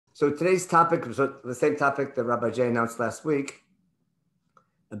So today's topic was the same topic that Rabbi Jay announced last week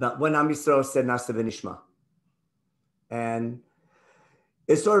about when Am Yisrael said Nasa v'nishma. And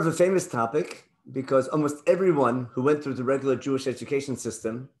it's sort of a famous topic because almost everyone who went through the regular Jewish education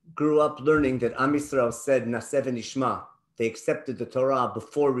system grew up learning that Am Yisrael said Nasa v'nishma. They accepted the Torah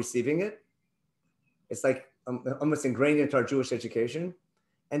before receiving it. It's like almost ingrained into our Jewish education.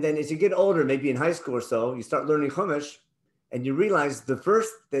 And then as you get older, maybe in high school or so, you start learning Chumash, and you realize the verse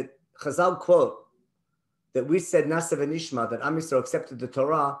that Chazal quote, that we said Nasa v'nishma, that Am Yisrael accepted the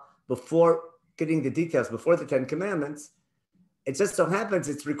Torah before getting the details, before the 10 Commandments, it just so happens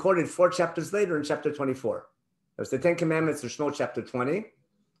it's recorded 4 chapters later in chapter 24. There's the 10 Commandments, there's Shemot chapter 20.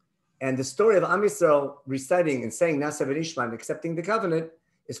 And the story of Am Yisrael reciting and saying Nasa v'nishma and accepting the covenant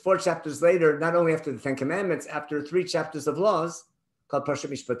is 4 chapters later, not only after the 10 Commandments, after 3 chapters of laws called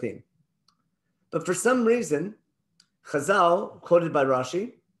Parshat Mishpatim. But for some reason, Chazal, quoted by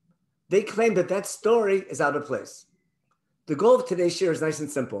Rashi, they claim that that story is out of place. The goal of today's shir is nice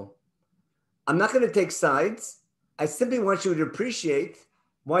and simple. I'm not going to take sides. I simply want you to appreciate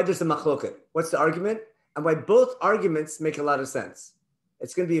why there's a machloket. What's the argument? And why both arguments make a lot of sense.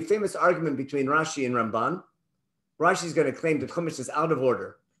 It's going to be a famous argument between Rashi and Ramban. Rashi is going to claim that Chumash is out of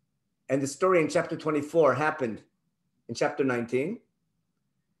order. And the story in chapter 24 happened in chapter 19.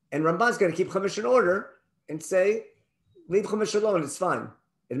 And Ramban is going to keep Chumash in order and say, leave Chumash alone, it's fine.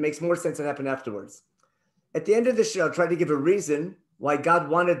 It makes more sense than happened afterwards. At the end of the show, I'll try to give a reason why God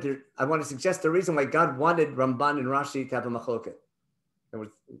wanted, I want to suggest a reason why God wanted Ramban and Rashi to have a machloket.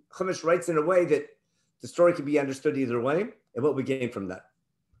 Chumash writes in a way that the story can be understood either way, and what we gain from that.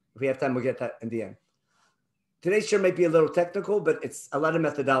 If we have time, we'll get that in the end. Today's show may be a little technical, but it's a lot of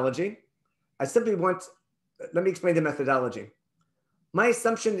methodology. I simply want, let me explain the methodology. My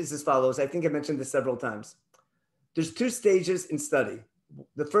assumption is as follows. I think I mentioned this several times. There's 2 stages in study.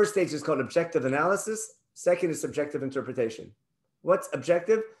 The first stage is called objective analysis. Second is subjective interpretation. What's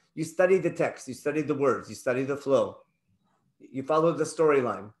objective? You study the text, you study the words, you study the flow. You follow the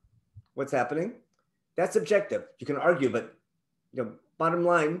storyline. What's happening? That's objective. You can argue, but bottom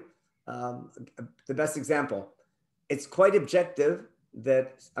line, the best example. It's quite objective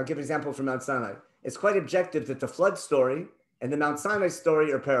that, I'll give an example from Mount Sinai. It's quite objective that the flood story and the Mount Sinai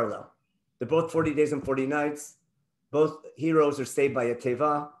story are parallel. They're both 40 days and 40 nights. Both heroes are saved by a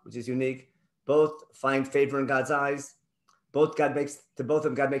teva, which is unique. Both find favor in God's eyes. To both of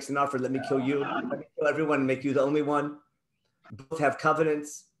them, God makes an offer, let me kill you. Let me kill everyone and make you the only one. Both have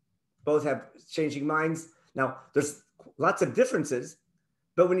covenants. Both have changing minds. Now, there's lots of differences,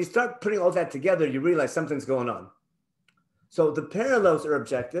 but when you start putting all that together, you realize something's going on. So the parallels are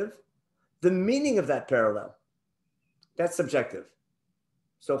objective. The meaning of that parallel, that's subjective.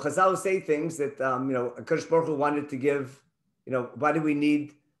 So Chazal say things that, Akadosh Baruch Hu wanted to give, why do we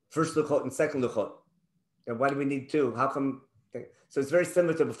need first luchot and second luchot? Why do we need 2? How come? So it's very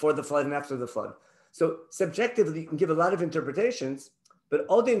similar to before the flood and after the flood. So subjectively, you can give a lot of interpretations, but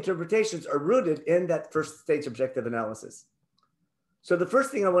all the interpretations are rooted in that first stage objective analysis. So the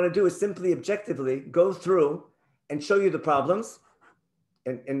first thing I want to do is simply objectively go through and show you the problems.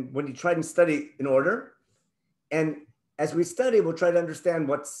 And when you try and study in order, and as we study, we'll try to understand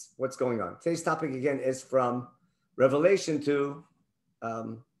what's going on. Today's topic, again, is from revelation to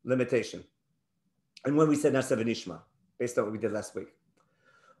limitation. And when we said Nasa v'nishma, based on what we did last week.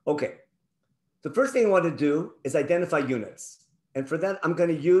 Okay. The first thing I want to do is identify units. And for that, I'm going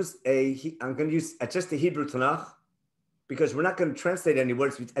to use just a Hebrew Tanakh, because we're not going to translate any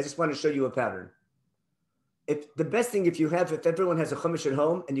words. I just want to show you a pattern. The best thing, if everyone has a Chumash at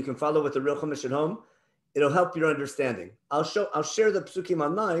home and you can follow with the real Chumash at home, it'll help your understanding. I'll share the psukim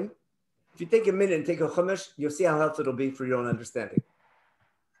online. If you take a minute and take a Chumash, you'll see how helpful it'll be for your own understanding.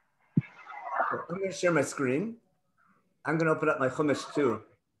 So I'm going to share my screen. I'm going to open up my Chumash too.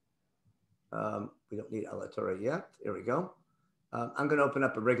 We don't need Ala Torah yet. Here we go. I'm going to open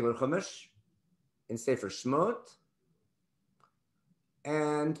up a regular Chumash in Sefer Shemot.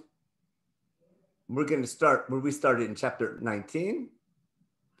 And we're going to start where we started in chapter 19,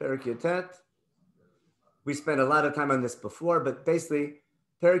 Perek Yotet. We spent a lot of time on this before, but basically,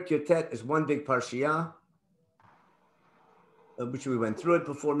 Perek Yotet is one big parshiah, which we went through it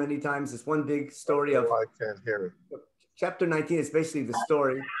before many times. It's one big story of... I can't hear it. Chapter 19 is basically the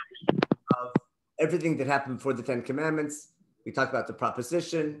story of everything that happened before the 10 Commandments. We talked about the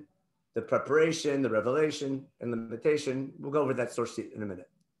proposition, the preparation, the revelation, and limitation. We'll go over that source sheet in a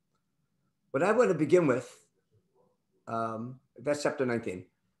minute. What I want to begin with, that's chapter 19.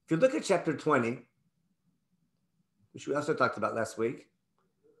 If you look at chapter 20, which we also talked about last week,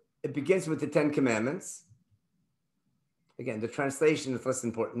 it begins with the 10 Commandments. Again, the translation is less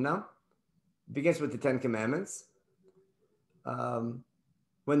important now. It begins with the Ten Commandments.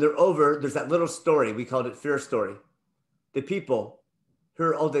 When they're over, there's that little story. We called it fear story. The people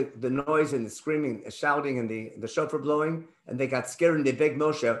heard all the noise and the screaming, the shouting, and the shofar blowing, and they got scared and they begged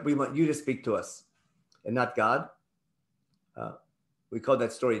Moshe, we want you to speak to us and not God. We call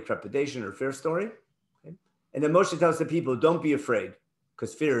that story trepidation or fear story. Okay? And then Moshe tells the people, don't be afraid,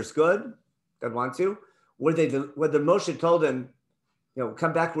 because fear is good. God wants you. Whether Moshe told them,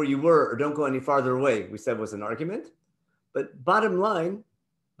 come back where you were or don't go any farther away, we said was an argument. But bottom line,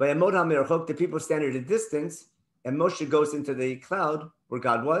 by Amod HaMerachok, the people stand at a distance, and Moshe goes into the cloud where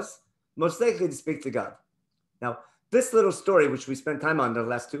God was, most likely to speak to God. Now, this little story, which we spent time on the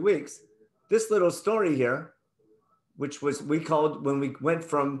last 2 weeks, this little story here, which we called when we went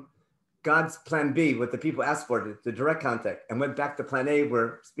from God's plan B, what the people asked for, the direct contact, and went back to plan A,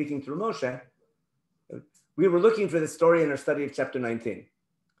 where speaking through Moshe, we were looking for the story in our study of chapter 19.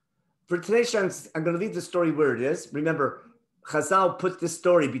 For today's chance, I'm going to leave the story where it is. Remember, Chazal put this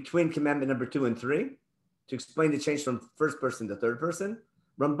story between commandment number 2 and 3 to explain the change from first person to third person.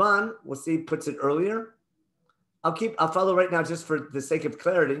 Ramban, we'll see, puts it earlier. I'll follow right now just for the sake of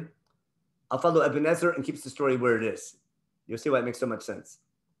clarity. I'll follow Ebenezer and keeps the story where it is. You'll see why it makes so much sense.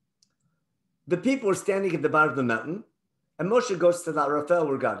 The people are standing at the bottom of the mountain, and Moshe goes to the Arafel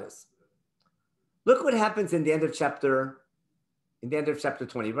where God is. Look what happens in the end of chapter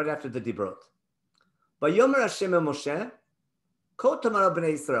 20, right after the Dibrot. Vayomer Hashem el Moshe, Kol tamar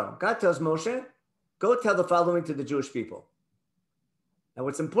b'nei Yisrael. God tells Moshe, go tell the following to the Jewish people. Now,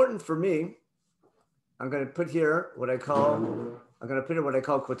 what's important for me, I'm going to put here what I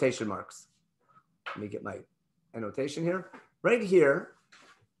call quotation marks. Let me get my annotation here. Right here,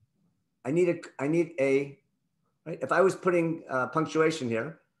 I need a right. If I was putting punctuation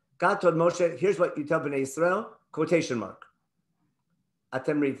here, God told Moshe, here's what you tell Bnei Yisrael, quotation mark.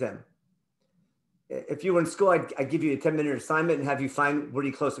 Atem read them. If you were in school, I'd give you a 10-minute assignment and have you find where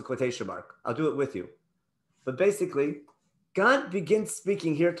you close the quotation mark. I'll do it with you. But basically, God begins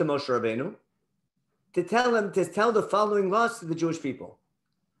speaking here to Moshe Rabbeinu to tell the following laws to the Jewish people.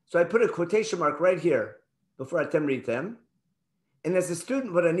 So I put a quotation mark right here before Atem read them. And as a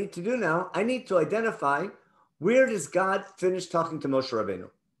student, what I need to do now, I need to identify where does God finish talking to Moshe Rabbeinu.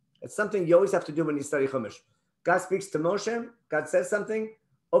 It's something you always have to do when you study Chumash. God speaks to Moshe, God says something,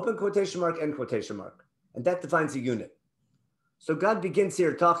 open quotation mark, end quotation mark. And that defines a unit. So God begins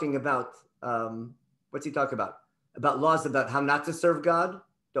here talking about, what's he talking about? About laws about how not to serve God.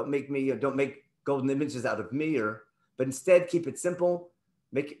 Don't make golden images out of me, but instead keep it simple.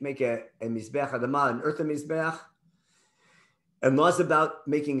 Make a mizbeach adama, an earthen mizbeach. And laws about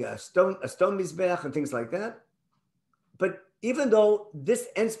making a stone mizbeach and things like that. But even though this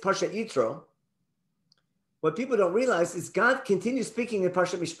ends Parshat Yitro, what people don't realize is God continues speaking in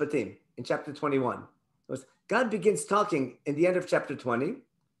Parshat Mishpatim in chapter 21. God begins talking in the end of chapter 20,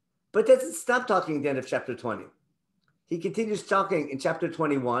 but doesn't stop talking at the end of chapter 20. He continues talking in chapter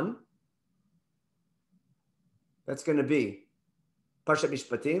 21. That's going to be Parshat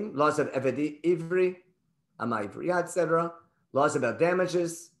Mishpatim, laws of Eved Ivri, Ama Ivriya, etc. Laws about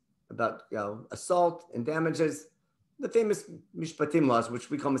damages, about assault and damages. The famous Mishpatim laws, which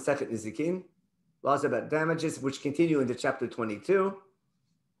we call Masechet Nizikin. Laws about damages, which continue into chapter 22.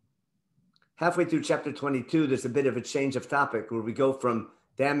 Halfway through chapter 22, there's a bit of a change of topic where we go from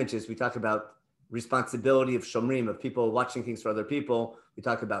damages. We talk about responsibility of shomrim, of people watching things for other people. We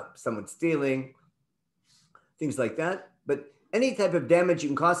talk about someone stealing, things like that. But any type of damage you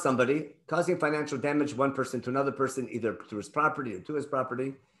can cause somebody, causing financial damage, one person to another person, either to his property or to his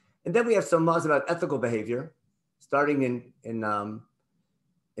property. And then we have some laws about ethical behavior, starting in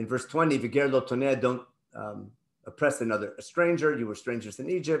verse 20, V'ger lo toneh, don't oppress a stranger. You were strangers in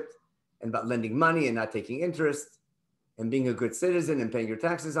Egypt, and about lending money and not taking interest, and being a good citizen and paying your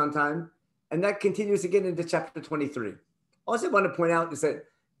taxes on time. And that continues again into chapter 23. Also, I want to point out is that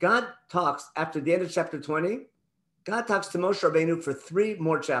God talks after the end of chapter 20. God talks to Moshe Rabbeinu for 3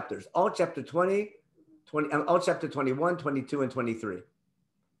 more chapters, all chapter 20, all chapter 21, 22, and 23.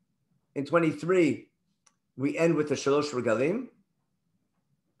 In 23, we end with the Shalosh Regalim,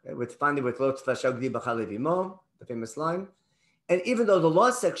 finally with Lo Tfashag Di B'chal V'imo, the famous line. And even though the law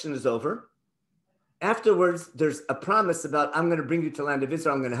section is over, afterwards there's a promise about I'm going to bring you to the land of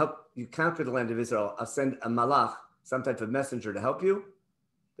Israel. I'm going to help you conquer the land of Israel. I'll send a malach, some type of messenger to help you.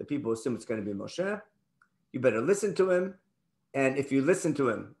 The people assume it's going to be Moshe. You better listen to him. And if you listen to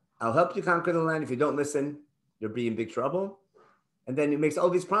him, I'll help you conquer the land. If you don't listen, you'll be in big trouble. And then he makes all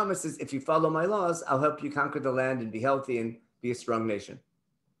these promises. If you follow my laws, I'll help you conquer the land and be healthy and be a strong nation.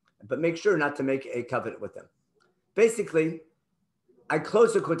 But make sure not to make a covenant with them. Basically, I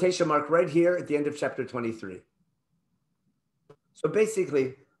close the quotation mark right here at the end of chapter 23. So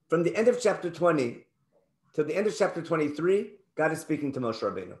basically, from the end of chapter 20 to the end of chapter 23, God is speaking to Moshe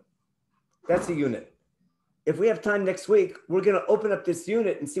Rabbeinu. That's a unit. If we have time next week, we're going to open up this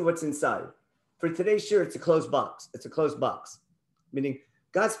unit and see what's inside. For today's shir, it's a closed box. It's a closed box, meaning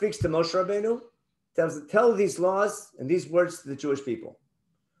God speaks to Moshe Rabbeinu, tell these laws and these words to the Jewish people.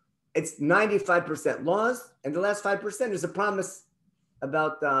 It's 95% laws, and the last 5% is a promise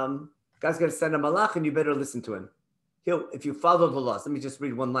about God's going to send a malach, and you better listen to him. If you follow the laws. Let me just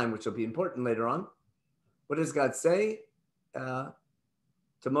read one line, which will be important later on. What does God say to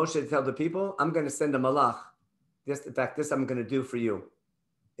Moshe to tell the people? I'm going to send a malach. In fact, this I'm going to do for you.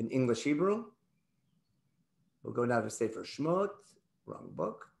 In English, Hebrew. We'll go now to Sefer Shmot, wrong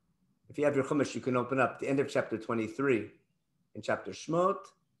book. If you have your Chumash, you can open up the end of chapter 23 in chapter Shmot.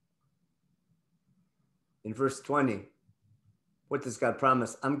 In verse 20, what does God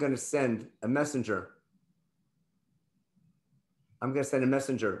promise? I'm going to send a messenger. I'm going to send a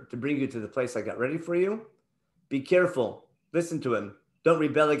messenger to bring you to the place I got ready for you. Be careful. Listen to him. Don't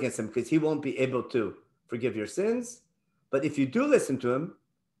rebel against him because he won't be able to forgive your sins. But if you do listen to him,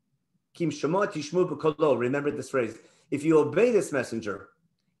 Kim Shemot Tishmu B'Kolo, remember this phrase. If you obey this messenger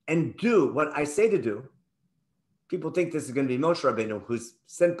and do what I say to do, people think this is going to be Moshe Rabbeinu, who's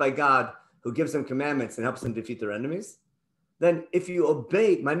sent by God, who gives them commandments and helps them defeat their enemies. Then if you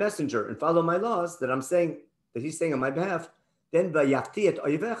obey my messenger and follow my laws that I'm saying, that he's saying on my behalf, then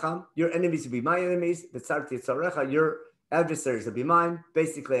your enemies will be my enemies, your adversaries will be mine.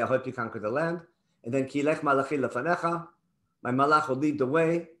 Basically, I hope you conquer the land. And then my malach will lead the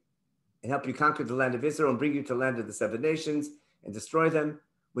way and help you conquer the land of Israel and bring you to the land of the 7 nations and destroy them.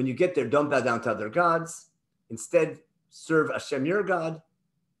 When you get there, don't bow down to other gods. Instead, serve Hashem, your God,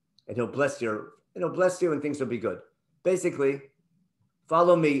 and he'll bless you and things will be good. Basically,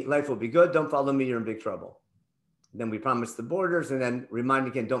 follow me, life will be good. Don't follow me, you're in big trouble. Then we promise the borders and then remind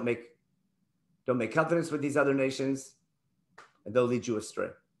again, don't make covenants with these other nations and they'll lead you astray.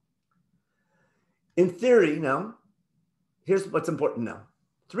 In theory, now, here's what's important now.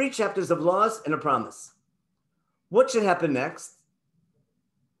 3 chapters of laws and a promise. What should happen next?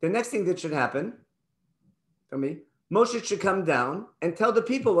 The next thing that should happen, for me, Moshe should come down and tell the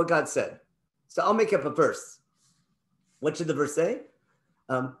people what God said. So I'll make up a verse. What should the verse say?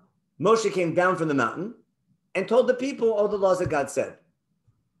 Moshe came down from the mountain and told the people all the laws that God said.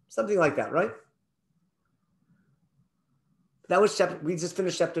 Something like that, right? That was we just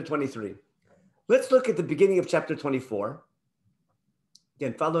finished chapter 23. Let's look at the beginning of chapter 24.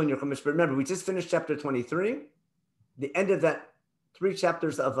 Again, following your Chumash, but remember, we just finished chapter 23. The end of that 3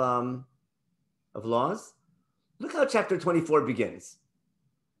 chapters of laws. Look how chapter 24 begins.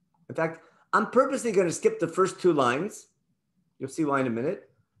 In fact, I'm purposely going to skip the first 2 lines. You'll see why in a minute.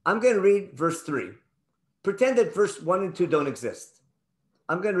 I'm going to read verse 3. Pretend that verse 1 and 2 don't exist.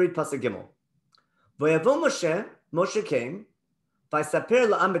 I'm going to read Pasuk Gimel. Vayavo Moshe came, vaysaper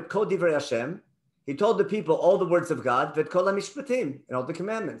la'am et kol divrei Hashem. He told the people all the words of God, v'et kol hamishpatim, and all the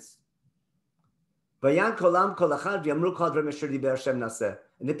commandments. Vayan kolam kol achad v'yamru kol dvarim asher diber Hashem naseh.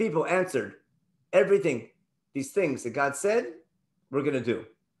 And the people answered, everything, these things that God said, we're going to do.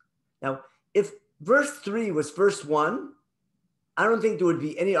 Now, if verse 3 was verse 1, I don't think there would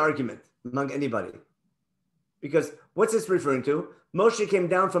be any argument among anybody. Because what's this referring to? Moshe came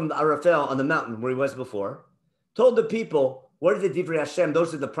down from the Arafel on the mountain where he was before, told the people, what are the Divrei Hashem?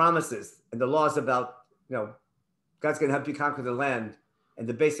 Those are the promises and the laws about, God's going to help you conquer the land, and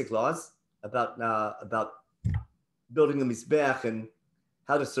the basic laws about building a Mizbeach and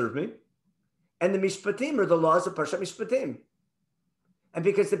how to serve me. And the Mishpatim are the laws of Parshat Mishpatim. And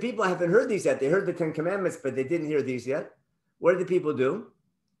because the people haven't heard these yet, they heard the 10 commandments, but they didn't hear these yet. What do the people do?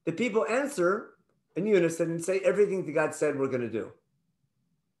 The people answer in unison and say everything that God said we're going to do.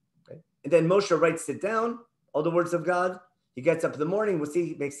 Okay? And then Moshe writes it down, all the words of God. He gets up in the morning. We'll see,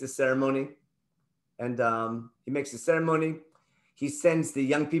 he makes the ceremony. And he makes the ceremony. He sends the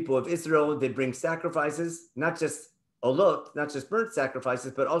young people of Israel. They bring sacrifices, not just olot, not just burnt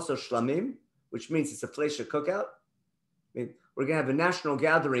sacrifices, but also shlamim, which means it's a fleisha cookout. We're going to have a national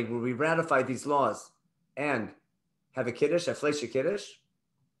gathering where we ratify these laws and have a kiddush, a fleisha kiddush.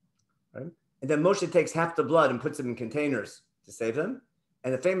 Right? And then Moshe takes half the blood and puts them in containers to save them.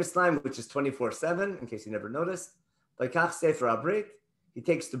 And the famous line, which is 24/7, in case you never noticed, Vaikach Sefer Abrit, he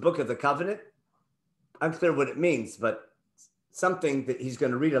takes the book of the covenant. Unclear what it means, but something that he's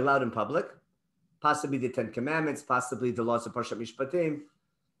going to read aloud in public, possibly the 10 Commandments, possibly the laws of Parshat Mishpatim.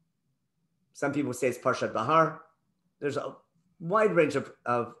 Some people say it's Parshat Bahar. There's a wide range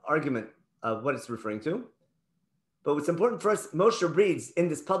of argument of what it's referring to. But what's important for us, Moshe reads in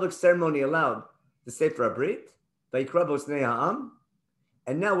this public ceremony aloud the Sefer HaBrit, Vayikra bo Snei Ha'am.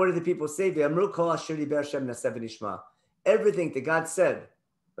 And now what do the people say? V'amru kol asher diber Hashem naseh v'nishma. Everything that God said.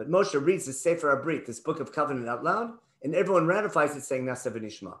 But Moshe reads the Sefer HaBrit, this book of covenant out loud, and everyone ratifies it saying naseh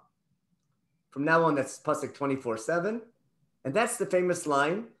v'nishma. From now on, that's pasuk 24/7. And that's the famous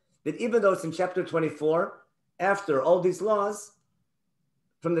line that even though it's in chapter 24, after all these laws,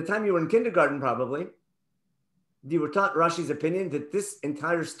 from the time you were in kindergarten probably, you were taught Rashi's opinion that this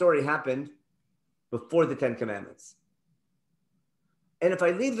entire story happened before the Ten Commandments. And if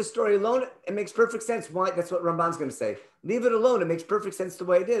I leave the story alone, it makes perfect sense. Why? That's what Ramban's going to say. Leave it alone. It makes perfect sense the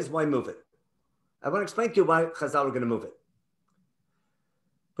way it is. Why move it? I want to explain to you why Chazal are going to move it.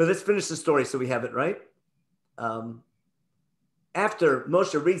 But let's finish the story so we have it right. After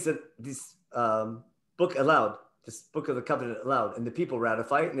Moshe reads this book aloud, this book of the covenant aloud, and the people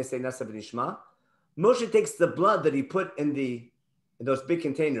ratify it, and they say Nasa v'nishma, Moshe takes the blood that he put in those big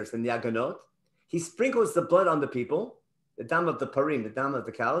containers in the aganot. He sprinkles the blood on the people, the dam of the parim, the dam of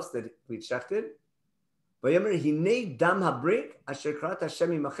the cows that we shechted.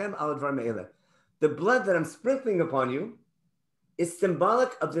 The blood that I'm sprinkling upon you is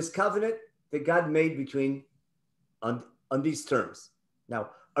symbolic of this covenant that God made between on these terms.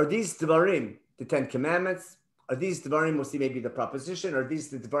 Now, are these Devarim the Ten Commandments? Are these Devarim, we'll see maybe the proposition? Are these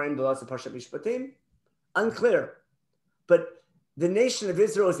the Devarim, the laws of Parshat Mishpatim? Unclear. But the nation of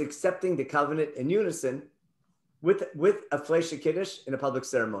Israel is accepting the covenant in unison with a Fleisha Kiddush in a public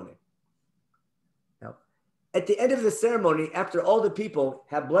ceremony. Now, at the end of the ceremony, after all the people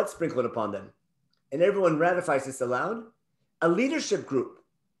have blood sprinkled upon them, and everyone ratifies this aloud, a leadership group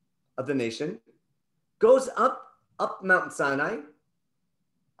of the nation goes up Mount Sinai,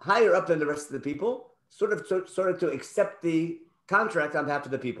 higher up than the rest of the people, sort of to accept the contract on behalf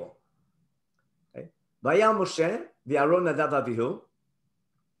of the people. Okay. Vayal Moshe v'Aaron Nadav Avihu.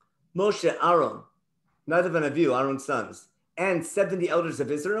 Moshe, Aaron, Nadav and Avihu, Aaron's sons, and 70 elders of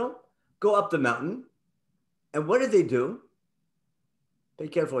Israel go up the mountain. And what do? Pay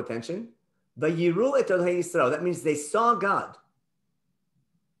careful attention. Vayiru et Elohei Yisrael. That means they saw God.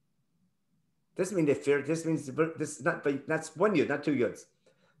 Doesn't mean they feared. This means this is not. That's one yud, not two yuds.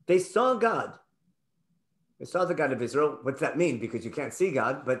 They saw God. They saw the God of Israel. What's that mean? Because you can't see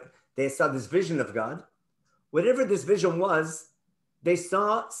God, but they saw this vision of God. Whatever this vision was, they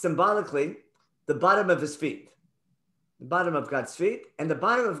saw symbolically the bottom of his feet, the bottom of God's feet, and the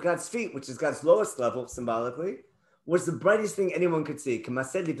bottom of God's feet, which is God's lowest level symbolically, was the brightest thing anyone could see.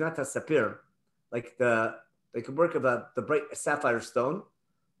 Kamased livnat hasapir, like the work of the bright sapphire stone.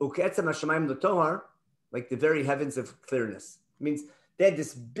 Uketzem hashamayim l'tohar, like the very heavens of clearness. It means they had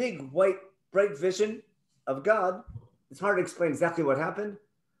this big, white, bright vision of God. It's hard to explain exactly what happened,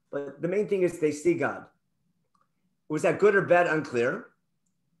 but the main thing is they see God. Was that good or bad? Unclear.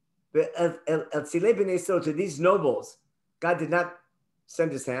 But to these nobles, God did not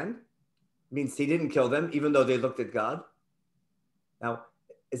send his hand. It means he didn't kill them, even though they looked at God. Now,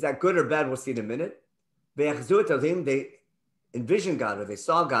 is that good or bad? We'll see in a minute. They envisioned God, or they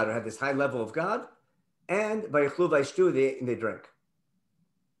saw God, or had this high level of God, and they drank.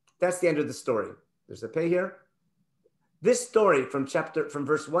 That's the end of the story. There's a pay here. This story from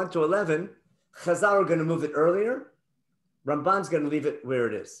verse 1 to 11, Chazal are going to move it earlier. Ramban's going to leave it where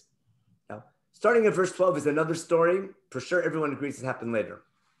it is. Now, starting at verse 12 is another story. For sure, everyone agrees it happened later.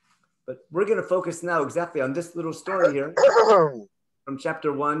 But we're going to focus now exactly on this little story here from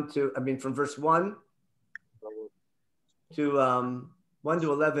from verse 1 to 1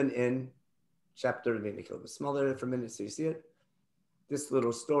 to 11 in chapter, let me make it a little bit smaller for a minute so you see it. This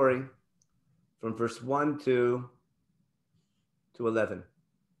little story from verse 1 to 11.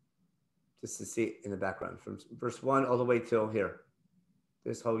 Just to see it in the background, from verse 1 all the way till here.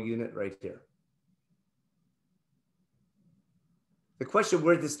 This whole unit right here. The question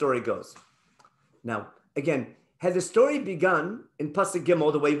where this story goes. Now, again, had the story begun in Pasuk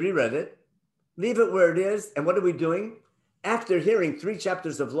Gimel, the way we read it, leave it where it is, and what are we doing? After hearing 3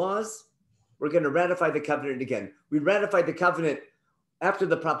 chapters of laws, we're going to ratify the covenant again. We ratified the covenant after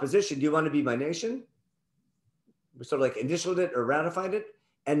the proposition, do you want to be my nation? We sort of like initialed it or ratified it.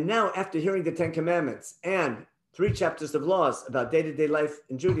 And now, after hearing the 10 Commandments and 3 chapters of laws about day-to-day life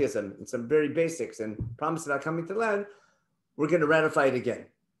in Judaism and some very basics and promise about coming to the land, we're going to ratify it again.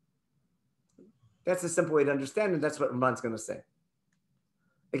 That's a simple way to understand, and that's what Ramban's going to say.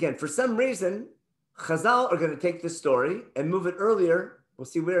 Again, for some reason, Chazal are going to take this story and move it earlier. We'll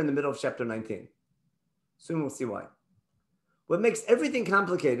see where in the middle of chapter 19. Soon we'll see why. What makes everything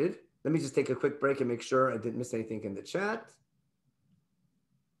complicated, let me just take a quick break and make sure I didn't miss anything in the chat.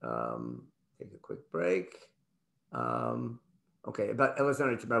 Take a quick break. Okay, about Elazar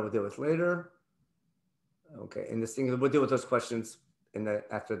and Tamar we'll deal with later. Okay, and this thing we'll deal with those questions at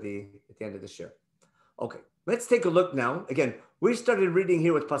the end of the share. Okay, let's take a look now. Again, we started reading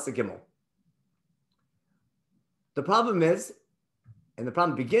here with Pasuk Gimel. The problem is, and the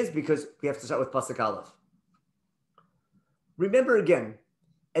problem begins because we have to start with Pasuk Aleph. Remember again,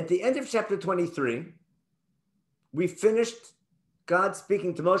 at the end of chapter 23, we finished God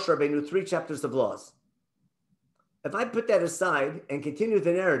speaking to Moshe Rabbeinu 3 chapters of laws. If I put that aside and continue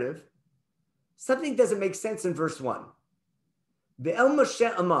the narrative, something doesn't make sense in verse 1. Be'el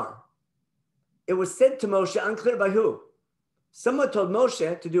Moshe Amar. It was said to Moshe, unclear by who. Someone told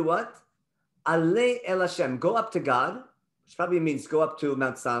Moshe to do what? Alei El Hashem, go up to God, which probably means go up to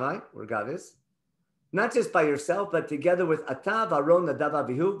Mount Sinai, where God is. Not just by yourself, but together with Atav, Aaron, Nadav,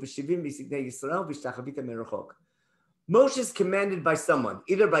 Avihu, V'shivim, V'siknei Yisrael, V'shtachavita merachok. Moshe is commanded by someone,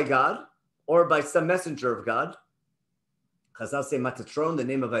 either by God or by some messenger of God. Chazal say Matatron, the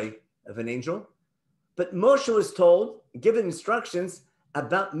name of an angel. But Moshe was told, given instructions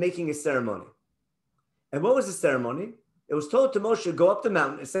about making a ceremony. And what was the ceremony? It was told to Moshe, go up the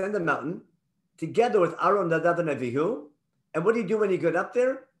mountain, ascend the mountain, together with Aaron, Nadav, and Avihu. And what do you do when you get up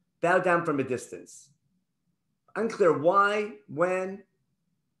there? Bow down from a distance. Unclear why, when.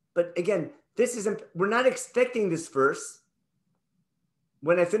 But again, we're not expecting this verse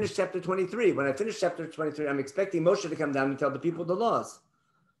when I finish chapter 23. When I finish chapter 23, I'm expecting Moshe to come down and tell the people the laws.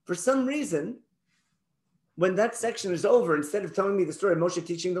 For some reason, when that section is over, instead of telling me the story of Moshe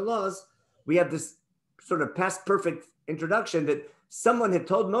teaching the laws, we have this sort of past perfect introduction that someone had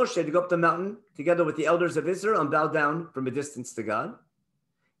told Moshe to go up the mountain together with the elders of Israel and bow down from a distance to God.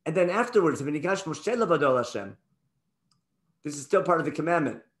 And then afterwards, V'nigash Moshe levado Hashem. This is still part of the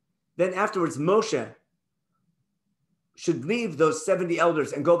commandment. Then afterwards, Moshe should leave those 70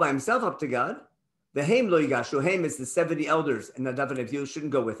 elders and go by himself up to God. The Haim lo yigashu. Haim is the 70 elders, and Nadav and Avihu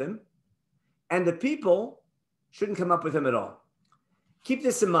shouldn't go with him. And the people shouldn't come up with him at all. Keep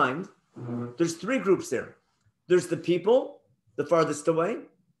this in mind. There's 3 groups there. There's the people, the farthest away.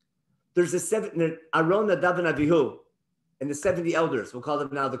 There's the Aaron, Nadav, and Avihu, and the 70 elders, we'll call them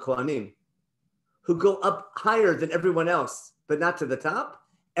now the Kohanim, who go up higher than everyone else, but not to the top.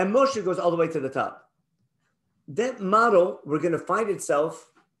 And Moshe goes all the way to the top. That model, we're going to find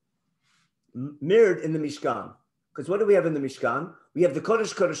itself mirrored in the Mishkan. Because what do we have in the Mishkan? We have the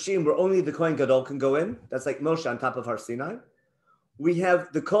Kodesh Kodeshim, where only the Kohen Gadol can go in. That's like Moshe on top of Har Sinai. We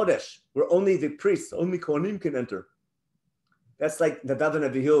have the Kodesh, where only the priests, only Kohanim can enter. That's like Nadav and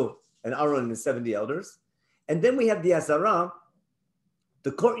Avihu and Aaron and the 70 elders. And then we have the Azara,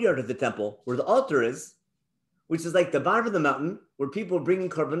 the courtyard of the temple, where the altar is, which is like the bottom of the mountain, where people are bringing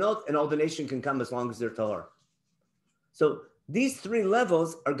korbanot and all the nation can come as long as they're tahor. So these 3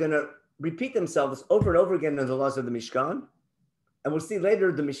 levels are going to repeat themselves over and over again in the laws of the Mishkan. And we'll see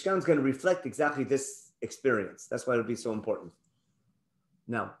later the Mishkan is going to reflect exactly this experience. That's why it'll be so important.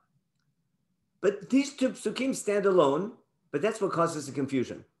 Now, but these 2 psukim stand alone, but that's what causes the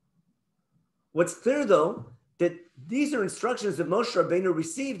confusion. What's clear, though, that these are instructions that Moshe Rabbeinu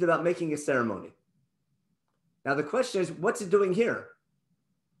received about making a ceremony. Now, the question is, what's it doing here?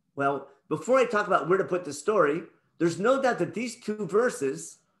 Well, before I talk about where to put the story, there's no doubt that these 2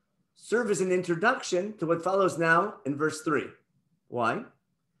 verses serve as an introduction to what follows now in verse 3. Why?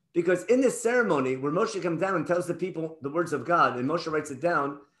 Because in this ceremony where Moshe comes down and tells the people the words of God, and Moshe writes it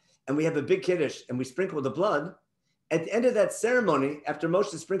down, and we have a big kiddush, and we sprinkle the blood, at the end of that ceremony, after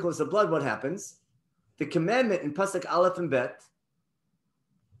Moshe sprinkles the blood, what happens? The commandment in Pasuk Aleph and Bet,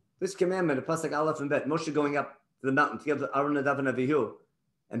 this commandment of Pasuk Aleph and Bet, Moshe going up to the mountain together with Aaron, Nadav, and Avihu,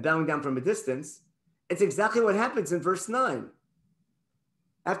 and bowing down from a distance, it's exactly what happens in verse 9.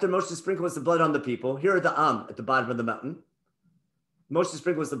 After Moshe sprinkles the blood on the people, here are the Am at the bottom of the mountain. Moshe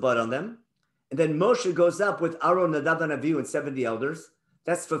sprinkles the blood on them. And then Moshe goes up with Aaron, Nadav, and Avihu and 70 elders.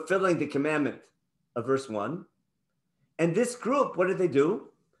 That's fulfilling the commandment of verse 1. And this group, what did they do?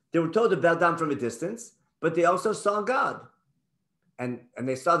 They were told to bow down from a distance, but they also saw God. And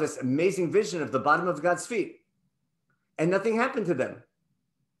they saw this amazing vision of the bottom of God's feet. And nothing happened to them.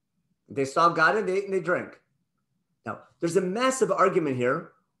 They saw God and they ate and they drank. Now, there's a massive argument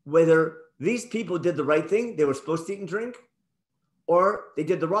here whether these people did the right thing, they were supposed to eat and drink, or they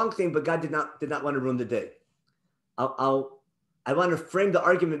did the wrong thing, but God did not want to ruin the day. I want to frame the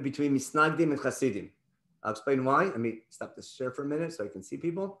argument between Misnagdim and Chasidim. I'll explain why. Let me stop this share for a minute so I can see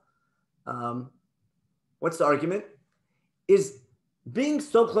people. What's the argument? Is being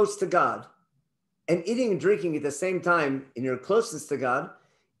so close to God and eating and drinking at the same time in your closeness to God,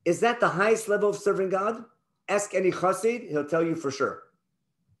 is that the highest level of serving God? Ask any Chassid, he'll tell you for sure.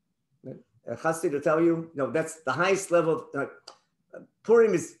 Chassid will tell you, no, that's the highest level.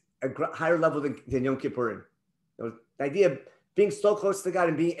 Purim is a higher level than Yom Kippurim. The idea of being so close to God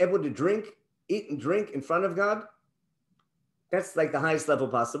and being able to eat and drink in front of God, that's like the highest level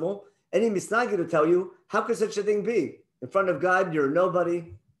possible. Any misnagid will tell you, how could such a thing be? In front of God, you're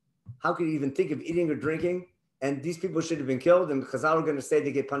nobody. How could you even think of eating or drinking? And these people should have been killed. And Chazal are going to say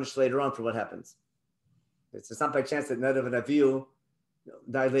they get punished later on for what happens. It's not by chance that none of an Avihu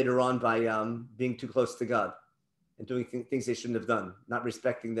died later on by being too close to God and doing things they shouldn't have done, not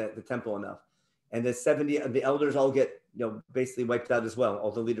respecting the temple enough. And the 70 of the elders all get basically wiped out as well,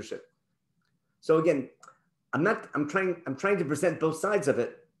 all the leadership. So again, I'm trying to present both sides of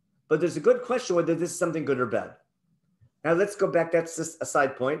it, but there's a good question whether this is something good or bad. Now let's go back. That's just a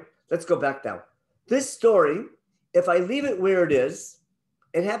side point. Let's go back now. This story, if I leave it where it is,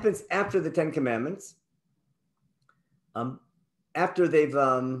 it happens after the Ten Commandments, after they've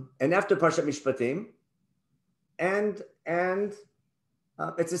and after Parshat Mishpatim, and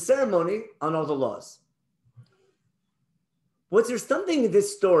it's a ceremony on all the laws. Was there something in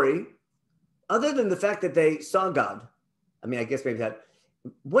this story, other than the fact that they saw God? I mean, I guess maybe that.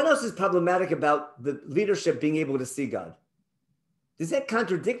 What else is problematic about the leadership being able to see God? Does that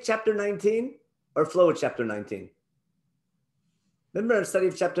contradict chapter 19 or flow with chapter 19? Remember our study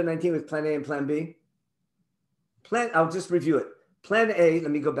of chapter 19 with plan A and plan B? I'll just review it. Plan A,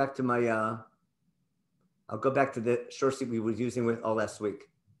 let me go back to my, I'll go back to the short sheet we were using with all last week.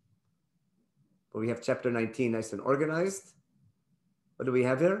 But we have chapter 19 nice and organized. What do we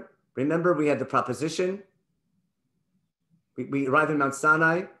have here? Remember, we had the proposition. We arrive in Mount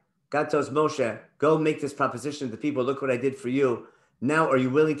Sinai. God tells Moshe, go make this proposition to the people. Look what I did for you. Now, are you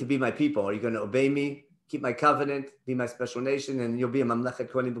willing to be my people? Are you going to obey me, keep my covenant, be my special nation, and you'll be a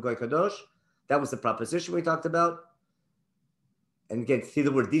Mamlechet Kohanim B'Goy Kadosh? That was the proposition we talked about. And again, see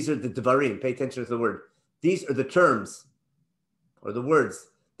the word. These are the Devarim. Pay attention to the word. These are the terms or the words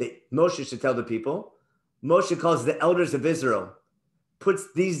that Moshe should tell the people. Moshe calls the elders of Israel,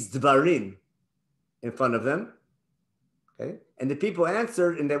 puts these Devarim in front of them. Okay? And the people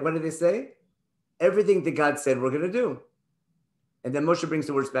answered, and then what did they say? Everything that God said we're going to do. And then Moshe brings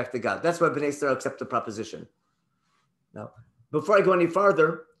the words back to God. That's why Bnei Israel accept the proposition. Now, before I go any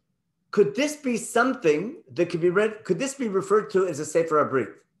farther, could this be something that could be read? Could this be referred to as a Sefer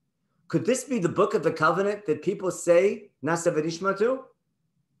HaBrit? Could this be the book of the covenant that people say Nasa V'Nishma to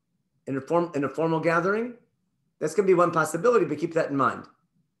in a formal gathering? That's going to be one possibility, but keep that in mind.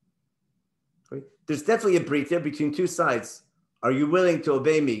 Okay? There's definitely a Brit there between two sides. Are you willing to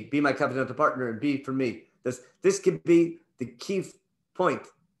obey me, be my covenantal partner, and be for me? This could be the key point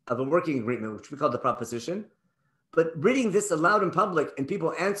of a working agreement, which we call the proposition. But reading this aloud in public and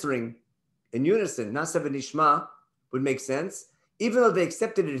people answering in unison, Nasa V'Nishma, would make sense. Even though they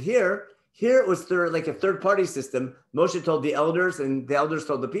accepted it here it was like a third-party system. Moshe told the elders, and the elders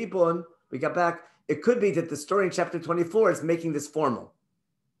told the people, and we got back. It could be that the story in chapter 24 is making this formal.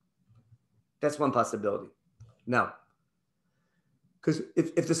 That's one possibility. Now, because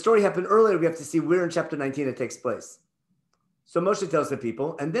if the story happened earlier, we have to see where in chapter 19 it takes place. So Moshe tells the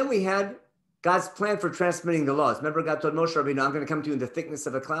people, and then we had God's plan for transmitting the laws. Remember, God told Moshe, Rabbi, I'm going to come to you in the thickness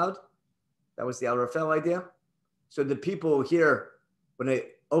of a cloud. That was the Al Rafel idea. So the people here, when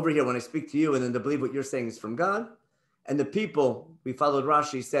I speak to you, and then they believe what you're saying is from God. And the people, we followed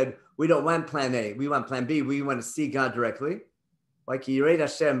Rashi, said, we don't want plan A. We want plan B. We want to see God directly. Like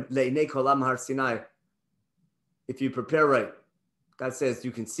Hashem le'nei kol am har Sinai. If you prepare right, God says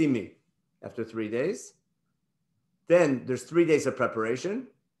you can see me after 3 days. Then there's 3 days of preparation.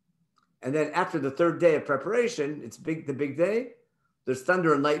 And then after the third day of preparation, it's the big day. There's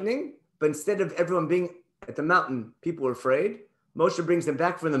thunder and lightning. But instead of everyone being at the mountain, people were afraid. Moshe brings them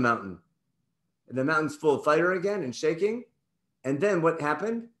back from the mountain. And the mountain's full of fire again and shaking. And then what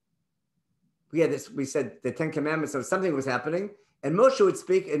happened? We said the 10 Commandments, so something was happening. And Moshe would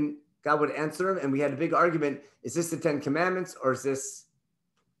speak and God would answer him. And we had a big argument. Is this the 10 Commandments or is this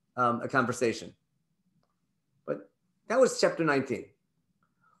a conversation? But that was chapter 19.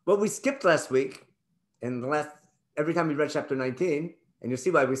 What we skipped last week, and every time we read chapter 19, and you'll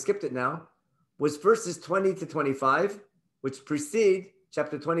see why we skipped it now, was verses 20 to 25, which precede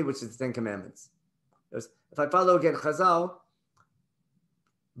chapter 20, which is the 10 Commandments. If I follow again Chazal,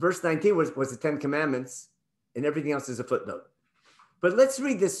 verse 19 was the 10 Commandments, and everything else is a footnote. But let's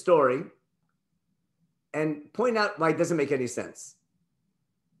read this story and point out why it doesn't make any sense.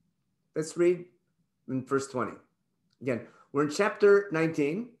 Let's read in verse 20. Again, we're in chapter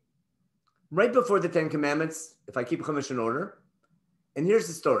 19, right before the 10 Commandments, if I keep Chumash in order. And here's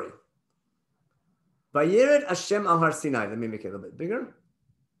the story. Vayered Hashem al Har Sinai. Let me make it a little bit bigger.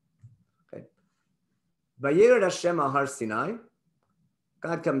 Okay. Vayered Hashem al Har Sinai.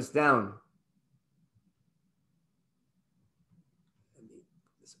 God comes down.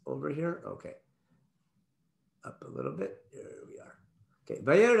 It's over here. Okay. Up a little bit. There we are. Okay.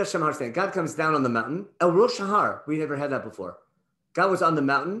 Vayered Hashem al Har Sinai. God comes down on the mountain. El Rosh Har. We never had that before. God was on the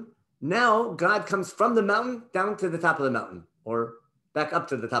mountain. Now God comes from the mountain down to the top of the mountain, or back up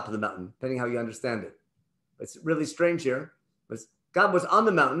to the top of the mountain, depending how you understand it. It's really strange here. But God was on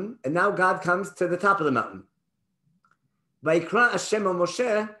the mountain, and now God comes to the top of the mountain. Vayikra Hashem el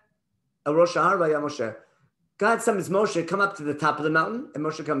Moshe el Rosh Har vayam Moshe. God summons Moshe, come up to the top of the mountain, and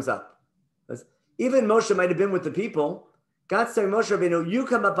Moshe comes up. Even Moshe might have been with the people. God's saying, Moshe Rabbeinu, you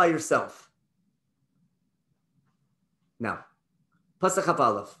come up by yourself. Now, Pasach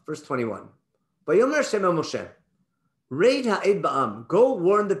Aleph, verse 21. Vayomer Hashem el Moshe, Reid ha'ed ba'am, go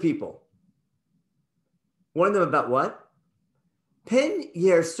warn the people. Warn them about what? Pen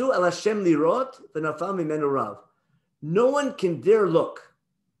yersu el Hashem lirot v'nafal mimenu rav. No one can dare look.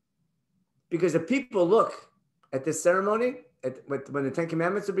 Because if people look at this ceremony, when the Ten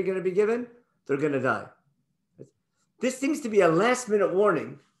Commandments are going to be given, they're going to die. This seems to be a last-minute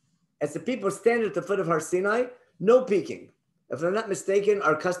warning. As the people stand at the foot of Har Sinai, no peeking. If I'm not mistaken,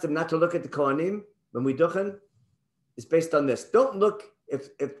 our custom not to look at the Kohanim when we duchen is based on this. Don't look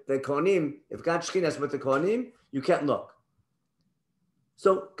if the Kohanim, if God's Shekhinah is with the Kohanim, you can't look.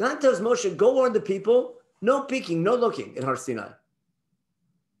 So God tells Moshe, go warn the people, no peeking, no looking at Har Sinai.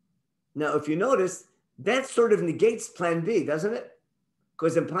 Now, if you notice, that sort of negates plan B, doesn't it?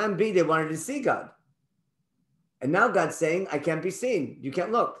 Because in plan B, they wanted to see God. And now God's saying, I can't be seen. You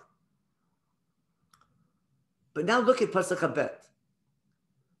can't look. But now look at Pasach HaBet.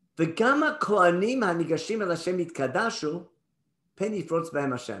 V'gama kohanim hanigashim el Hashem yitkadashu pen yifrotz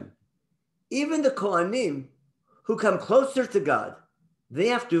b'hem Hashem. Even the kohanim who come closer to God, they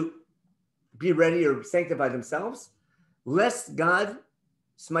have to be ready or sanctify themselves, lest God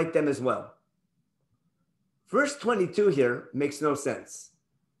smite them as well. Verse 22 here makes no sense.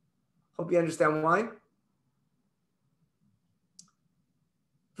 Hope you understand why.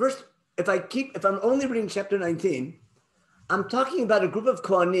 First, if I'm only reading chapter 19, I'm talking about a group of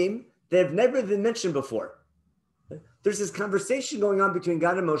Kohanim that have never been mentioned before. There's this conversation going on between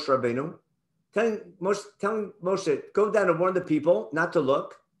God and Moshe Rabbeinu, telling Moshe, go down and warn the people not to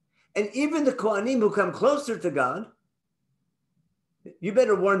look. And even the Kohanim who come closer to God, you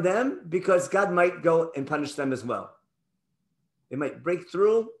better warn them because God might go and punish them as well. They might break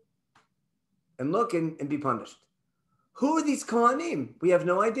through and look and be punished. Who are these Kohanim? We have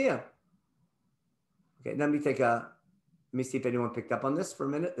no idea. Okay, let me see if anyone picked up on this for a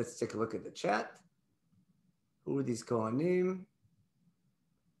minute. Let's take a look at the chat. Who are these Kohanim?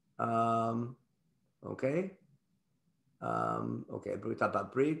 Okay. Okay, we talk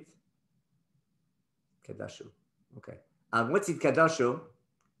about Brit. Kadashu. Okay. What's it Kadashu?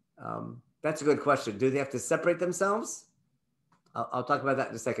 That's a good question. Do they have to separate themselves? I'll talk about that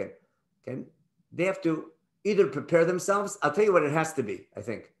in a second. Okay. They have to either prepare themselves. I'll tell you what it has to be, I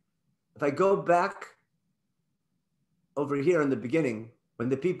think. If I go back over here in the beginning, when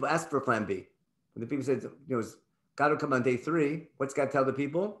the people asked for plan B, when the people said, God will come on day 3, what's God tell the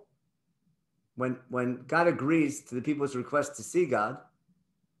people? When God agrees to the people's request to see God,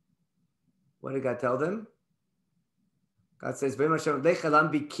 what did God tell them? God says, okay,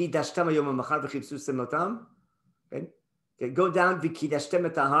 go down,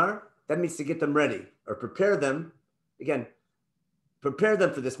 that means to get them ready or prepare them. Again, prepare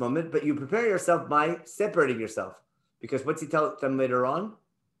them for this moment, but you prepare yourself by separating yourself. Because what's he tell them later on?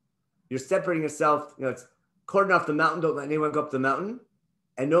 You're separating yourself, it's cordon off the mountain, don't let anyone go up the mountain,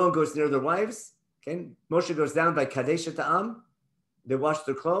 and no one goes near their wives. Okay, Moshe goes down by Kadesh Ta'am, they wash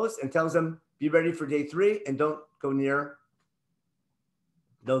their clothes and tells them, be ready for day 3 and don't go near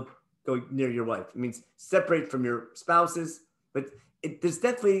your wife. It means separate from your spouses, but there's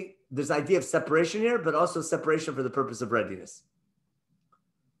idea of separation here, but also separation for the purpose of readiness.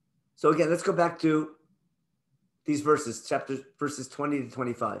 So again, let's go back to these verses, verses 20 to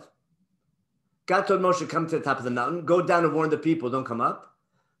 25. God told Moshe, come to the top of the mountain, go down and warn the people, don't come up.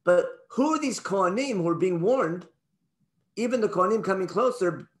 But who are these Kohanim who are being warned? Even the Kohanim coming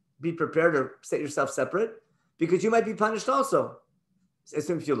closer, be prepared or set yourself separate, because you might be punished also, as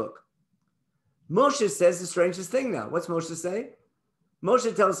soon as you look. Moshe says the strangest thing now. What's Moshe say?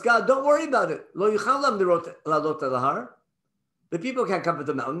 Moshe tells God, don't worry about it. Lo yuchalam lirot lalot al har. The people can't come to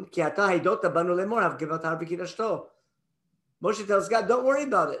the mountain. Ki ata haidot banu lemor havgevat har v'kidashto. Moshe tells God, don't worry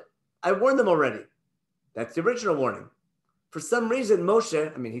about it. I warned them already. That's the original warning. For some reason,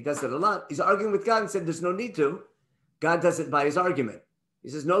 Moshe, he does it a lot. He's arguing with God and said, there's no need to. God does it by his argument. He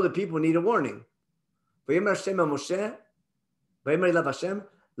says, no, the people need a warning. V'yomer Hashem el Moshe, v'yomer elav Hashem,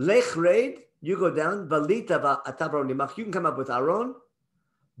 lech reid, you go down, v'lita v'atav Aaron yimach, you can come up with Aaron,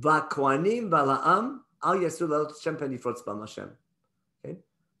 v'kohanim v'la'am, al yasu l'ot Hashem pen yifrotz b'am Hashem. Okay?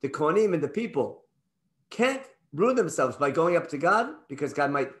 The kohanim and the people can't ruin themselves by going up to God because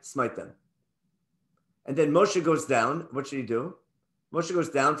God might smite them. And then Moshe goes down. What should he do? Moshe goes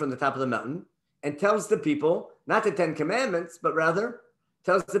down from the top of the mountain and tells the people, not the 10 commandments, but rather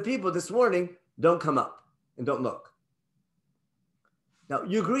tells the people this warning, don't come up and don't look. Now,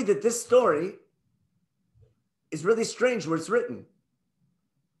 you agree that this story is really strange where it's written.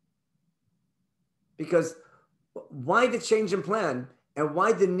 Because why the change in plan and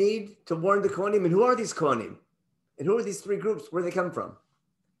why the need to warn the Kohanim? And who are these Kohanim? And who are these three groups? Where do they come from?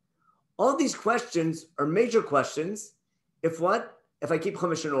 All these questions are major questions if what? If I keep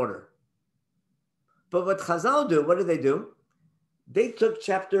Chumash in order. But what Chazal do, what do? They took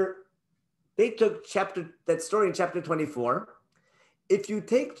that story in chapter 24. If you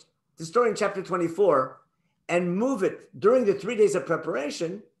take the story in chapter 24 and move it during the 3 days of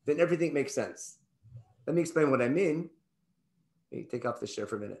preparation, then everything makes sense. Let me explain what I mean. Let me take off the share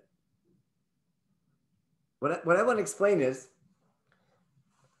for a minute. What I want to explain is,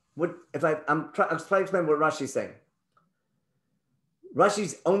 I'm trying to explain what Rashi's saying.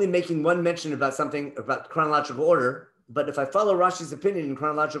 Rashi's only making one mention about something about chronological order, but if I follow Rashi's opinion in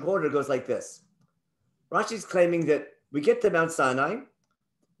chronological order, it goes like this. Rashi's claiming that we get to Mount Sinai,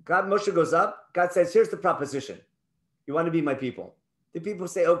 Moshe goes up, God says, here's the proposition. You want to be my people. The people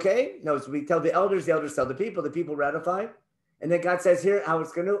say, okay. No, so we tell the elders tell the people ratify. And then God says, here, how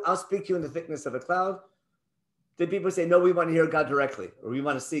it's going to, I'll speak to you in the thickness of a cloud. The people say, no, we want to hear God directly, or we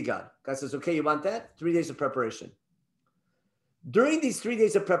want to see God. God says, okay, you want that? 3 days of preparation. During these 3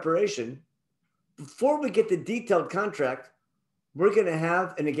 days of preparation, before we get the detailed contract, we're going to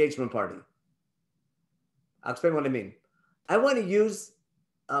have an engagement party. I'll explain what I mean. I want to use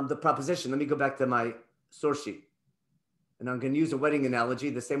the proposition. Let me go back to my source sheet. And I'm going to use a wedding analogy,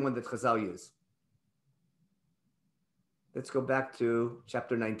 the same one that Chazal used. Let's go back to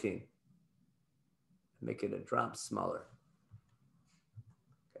chapter 19. Make it a drop smaller.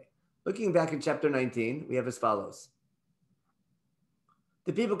 Okay. Looking back at chapter 19, we have as follows.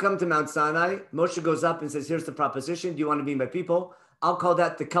 The people come to Mount Sinai. Moshe goes up and says, here's the proposition. Do you want to be my people? I'll call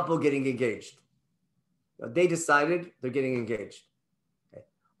that the couple getting engaged. They decided they're getting engaged. Okay.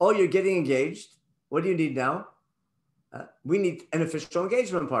 Oh, you're getting engaged. What do you need now? We need an official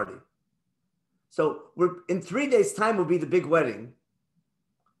engagement party. So we're in 3 days' time will be the big wedding.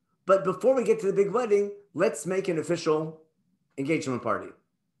 But before we get to the big wedding, let's make an official engagement party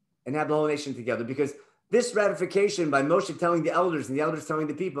and have the whole nation together. Because this ratification by Moshe telling the elders and the elders telling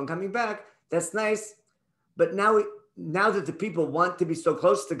the people and coming back, that's nice. But now that the people want to be so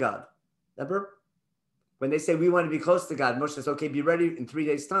close to God, remember? When they say we want to be close to God, Moshe says, okay, be ready in 3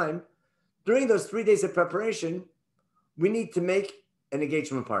 days' time. During those 3 days of preparation, we need to make an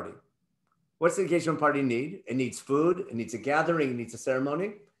engagement party. What's the engagement party need? It needs food, it needs a gathering, it needs a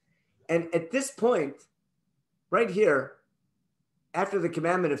ceremony. And at this point, right here, after the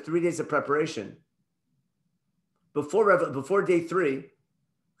commandment of 3 days of preparation, before day 3,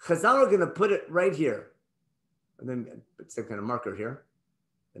 Chazal are going to put it right here. And then put some kind of marker here.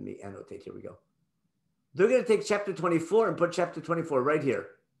 Let me annotate. Here we go. They're going to take chapter 24 and put chapter 24 right here.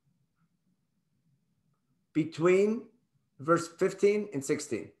 Between verse 15 and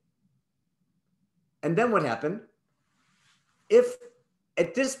 16. And then what happened? If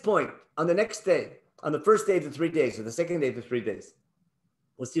at this point, on the next day, on the first day of the 3 days, or the second day of the 3 days,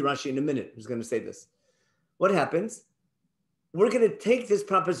 we'll see Rashi in a minute who's going to say this. What happens? We're going to take this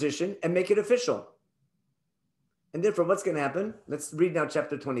proposition and make it official. And therefore, what's going to happen? Let's read now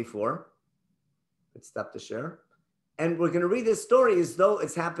chapter 24. Let's stop the share. And we're going to read this story as though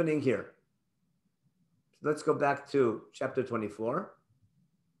it's happening here. So let's go back to chapter 24,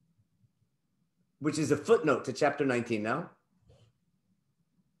 which is a footnote to chapter 19 now.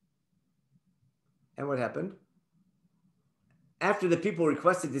 And what happened? After the people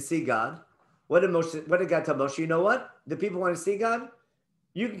requested to see God, what did God tell Moshe? You know what? The people want to see God?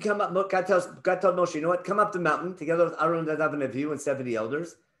 You can come up. God told Moshe, you know what? Come up the mountain together with Aaron, Nadav, and Avihu and 70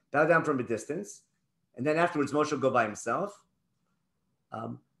 elders. Bow down from a distance. And then afterwards, Moshe will go by himself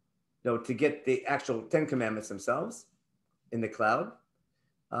to get the actual 10 commandments themselves in the cloud.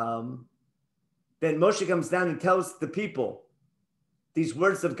 Then Moshe comes down and tells the people these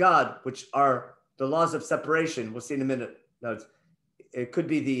words of God, which are the laws of separation. We'll see in a minute. Now, it could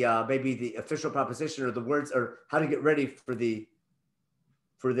be the maybe the official proposition or the words or how to get ready for this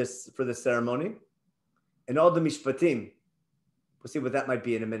ceremony, and all the mishpatim. We'll see what that might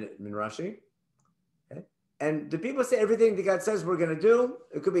be in a minute in Rashi. Okay. And the people say everything that God says we're going to do.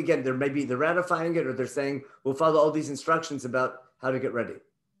 It could be, again, they're maybe they're ratifying it, or they're saying we'll follow all these instructions about how to get ready.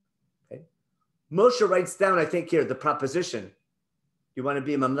 Okay. Moshe writes down, I think here, the proposition. You want to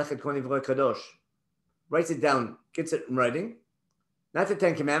be a Mamlechet Kohanim V'Roy Kadosh. Writes it down, gets it in writing. Not the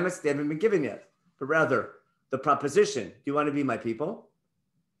 10 Commandments, they haven't been given yet, but rather the proposition. Do you want to be my people?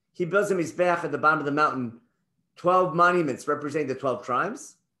 He builds a mizbeach at the bottom of the mountain, 12 monuments representing the 12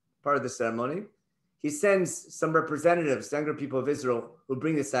 tribes, part of the ceremony. He sends some representatives, younger people of Israel, who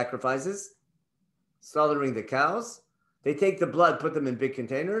bring the sacrifices, slaughtering the cows. They take the blood, put them in big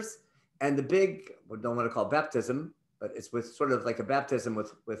containers, and the big, we don't want to call baptism, but it's with sort of like a baptism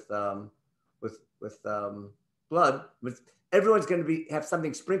with blood. Everyone's going to have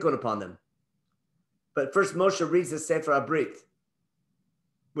something sprinkled upon them. But first, Moshe reads the Sefer HaBrit,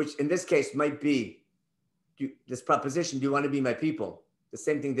 which in this case might be this proposition: do you want to be my people? The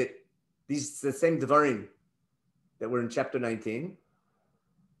same thing the same Devarim that were in chapter 19.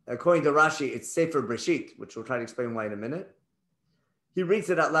 According to Rashi, it's Sefer Breshit, which we'll try to explain why in a minute. He reads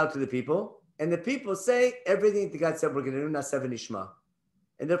it out loud to the people, and the people say everything that God said we're going to do, Nasev Nishma.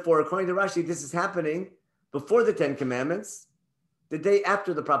 And therefore, according to Rashi, this is happening before the 10 Commandments, the day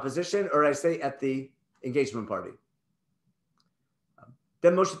after the proposition, or I say at the engagement party.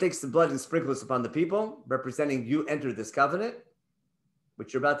 Then Moshe takes the blood and sprinkles upon the people, representing you enter this covenant,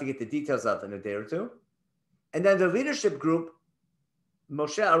 which you're about to get the details of in a day or two. And then the leadership group,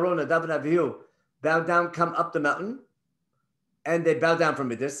 Moshe, Aaron, Nadav, and Avihu, bow down, come up the mountain, and they bow down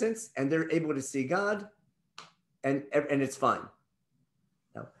from a distance, and they're able to see God, and it's fine.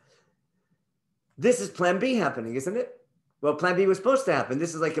 Now, this is Plan B happening, isn't it? Well, Plan B was supposed to happen.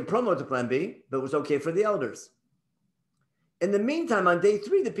 This is like a promo to Plan B, but it was okay for the elders. In the meantime, on day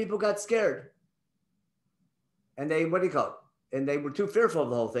 3, the people got scared. And they, and they were too fearful of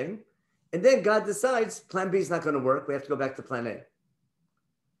the whole thing. And then God decides Plan B is not going to work. We have to go back to Plan A.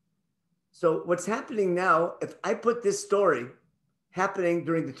 So what's happening now, if I put this story happening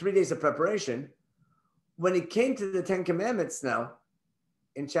during the 3 days of preparation, when it came to the 10 Commandments now,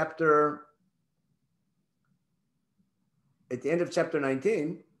 at the end of chapter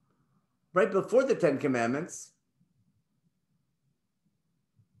 19, right before the 10 Commandments,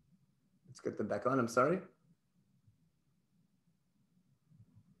 let's get them back on, I'm sorry.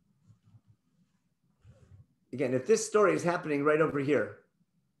 Again, if this story is happening right over here,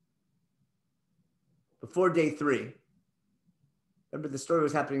 before day 3, remember the story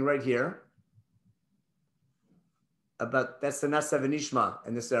was happening right here, that's the Nasev Nishma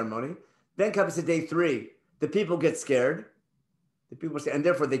and the ceremony. Then comes to day 3, the people get scared. The people say, and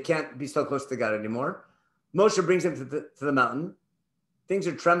therefore they can't be so close to God anymore. Moshe brings them to the mountain. Things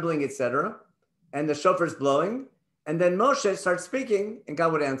are trembling, etc. And the shofar's blowing. And then Moshe starts speaking and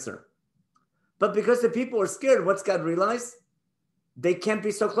God would answer. But because the people are scared, what's God realize? They can't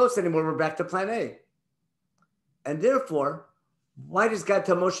be so close anymore. We're back to Plan A. And therefore, why does God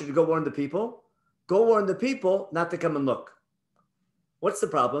tell Moshe to go warn the people? Go warn the people not to come and look. What's the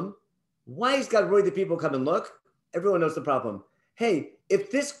problem? Why is God worried the people come and look? Everyone knows the problem. Hey,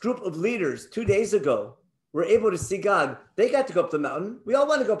 if this group of leaders 2 days ago were able to see God, they got to go up the mountain. We all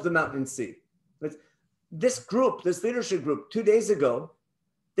want to go up the mountain and see. But this group, this leadership group, 2 days ago,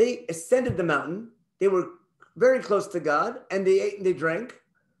 they ascended the mountain. They were very close to God, and they ate and they drank.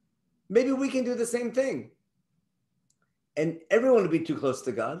 Maybe we can do the same thing. And everyone will be too close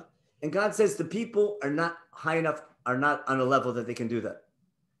to God. And God says the people are not high enough, are not on a level that they can do that.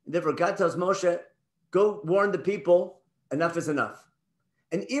 And therefore, God tells Moshe, go warn the people, enough is enough.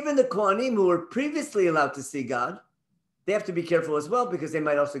 And even the Kohanim who were previously allowed to see God, they have to be careful as well because they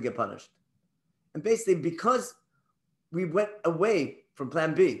might also get punished. And basically, because we went away from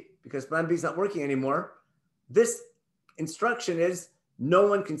Plan B, because Plan B is not working anymore, this instruction is no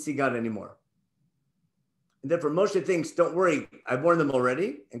one can see God anymore. And therefore, Moshe thinks, don't worry, I've warned them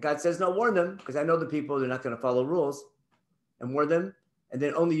already. And God says, no, warn them, because I know the people, they're not going to follow rules, and warn them. And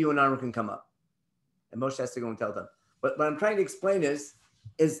then only you and Aaron can come up. And Moshe has to go and tell them. But what I'm trying to explain is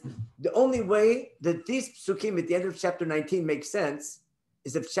the only way that these psukim at the end of chapter 19 make sense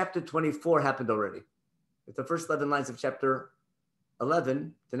is if chapter 24 happened already. If the first 11 lines of chapter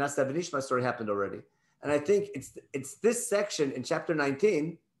 11, the Nasev Nishma story happened already. And I think it's this section in chapter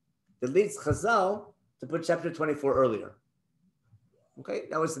 19 that leads Chazal to put chapter 24 earlier. Okay,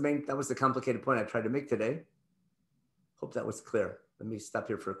 that was the complicated point I tried to make today. Hope that was clear. Let me stop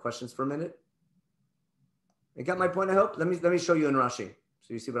here for questions for a minute. You got my point, I hope? Let me show you in Rashi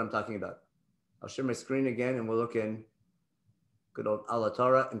so you see what I'm talking about. I'll share my screen again and we'll look in good old Ala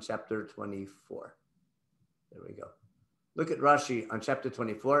Torah in chapter 24. There we go. Look at Rashi on chapter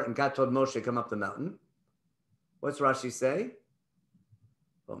 24. And God told Moshe, come up the mountain. What's Rashi say?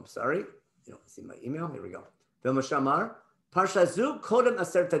 Oh, I'm sorry. You don't see my email. Here we go. Vilmashamar. Parsha zu kodem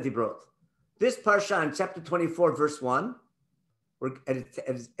aserta dibrot. This parsha in chapter 24, verse 1, where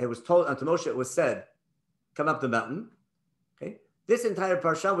it was told unto Moshe, it was said, come up the mountain. Okay. This entire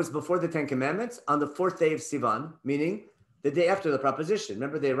parsha was before the Ten Commandments on the 4th day of Sivan, meaning the day after the proposition.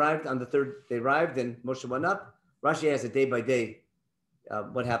 Remember, they arrived on the 3rd. They arrived and Moshe went up. Rashi has a day by day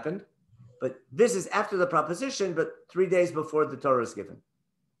what happened. But this is after the proposition, but 3 days before the Torah is given.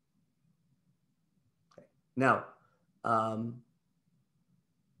 Okay. Now,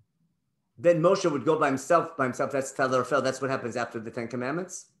 then Moshe would go by himself. That's Talar Fel. That's what happens after the 10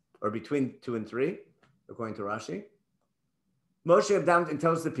 Commandments, or between 2 and 3, according to Rashi. Moshe comes down and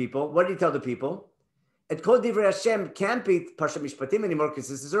tells the people. What did he tell the people? Et Kol Divrei Hashem can't be Parsha Mishpatim anymore because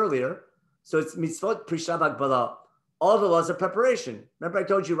this is earlier. So it's Mitzvot Prisha V'Agbalah. All the laws of preparation. Remember, I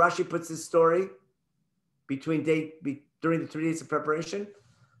told you Rashi puts this story during the 3 days of preparation.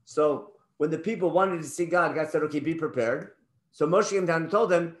 So when the people wanted to see God, God said, "Okay, be prepared." So Moshe came down and told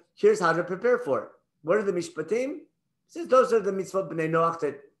them, "Here's how to prepare for it." What are the mishpatim? He says those are the mitzvot b'nei Noach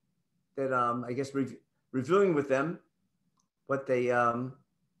that I guess reviewing with them what they once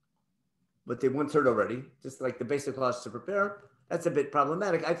heard already, just like the basic laws to prepare. That's a bit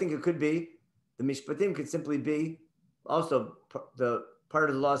problematic. I think it could be the mishpatim could simply be also the part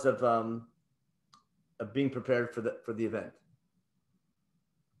of the laws of being prepared for the event.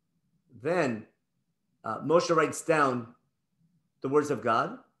 Then Moshe writes down the words of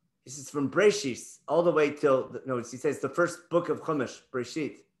God. This is from Breshis all the way till, he says the first book of Chumash,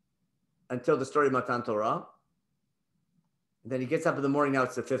 Breshit, until the story of Matan Torah. And then he gets up in the morning, now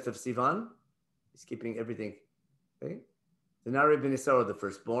it's the 5th of Sivan. He's keeping everything. Okay? The Nari ben Yisrael, the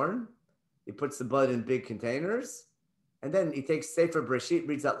firstborn. He puts the blood in big containers. And then he takes Sefer Breshit,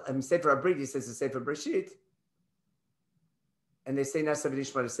 reads out, Sefer Abrit, he says the Sefer Breshit. And they say Nasa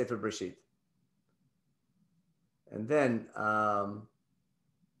v'nishma to Sefer Breshit. And then,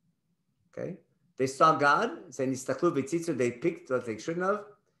 they saw God, saying Nistaklu v'tzitzu, they picked what they shouldn't have,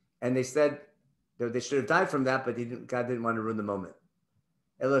 and they said they should have died from that, but God didn't want to ruin the moment.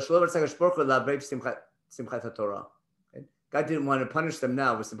 God didn't want to punish them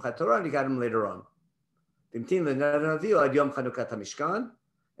now with Simchat Torah, and he got them later on. And the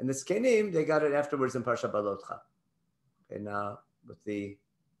Zkenim, they got it afterwards in Parsha Balotcha. And with the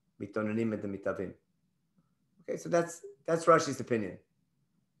Mitonanim and the Mitavim. Okay, so that's Rashi's opinion.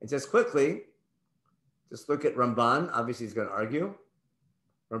 And just quickly, just look at Ramban. Obviously, he's going to argue.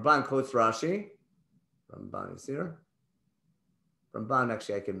 Ramban quotes Rashi. Ramban is here. Ramban,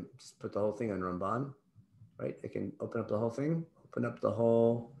 actually, I can just put the whole thing on Ramban, right? I can open up the whole thing.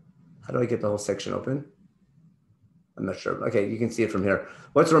 How do I get the whole section open? I'm not sure. Okay, you can see it from here.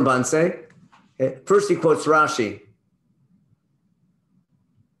 What's Ramban say? Okay. First, he quotes Rashi.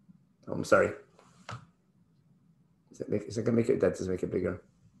 Oh, I'm sorry. Is it going to make it? That does make it bigger.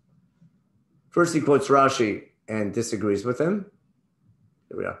 First, he quotes Rashi and disagrees with him.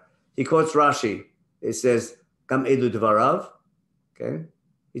 Here we are. He quotes Rashi. It says, Gam Elu Dvarav. Okay.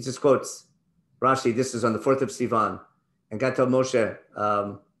 He just quotes Rashi. This is on the 4th of Sivan. And God told Moshe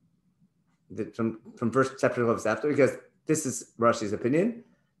from verse chapter 12 after, because this is Rashi's opinion.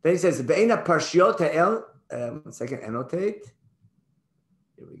 Then he says, Be'ena Parshiot Ha'el. One second, annotate.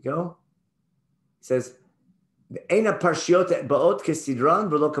 Here we go. He says, Be'ena Parshiot Ba'ot Kesidran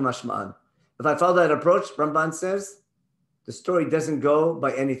V'lo Kamashma'an. If I follow that approach, Ramban says, the story doesn't go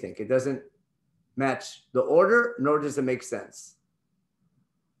by anything. It doesn't match the order, nor does it make sense.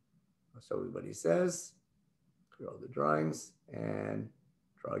 So what he says, clear all the drawings, and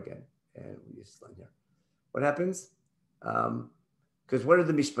draw again. And we use this line here. What happens? Because what are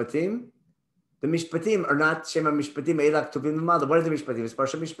the mishpatim? The mishpatim are not Shema Mishpatim Eilak Tuvim Mamada. What are the mishpatim? It's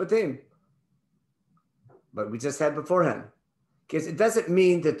Parsha Mishpatim. But we just had beforehand. Because it doesn't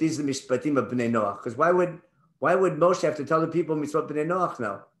mean that these are the mishpatim of Bnei Noach. Because why would Moshe have to tell the people mitzvot Bnei Noach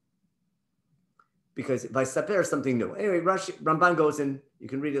now? Because by saper something new. Anyway, Ramban goes in. You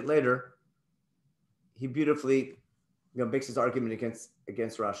can read it later. He beautifully, makes his argument against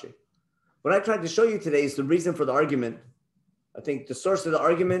Rashi. What I tried to show you today is the reason for the argument. I think the source of the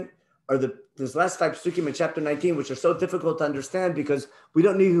argument are these last 5 psukim in chapter 19, which are so difficult to understand because we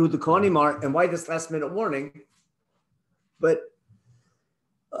don't know who the Kohanim are and why this last minute warning. But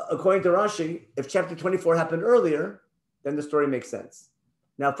according to Rashi, if chapter 24 happened earlier, then the story makes sense.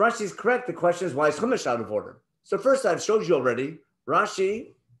 Now, if Rashi is correct, the question is, why is Chumash out of order? So first, I've showed you already,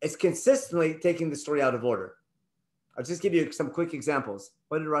 Rashi is consistently taking the story out of order. I'll just give you some quick examples.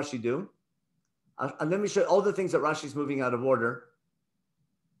 What did Rashi do? And let me show you all the things that Rashi is moving out of order,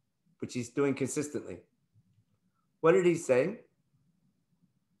 which he's doing consistently. What did he say?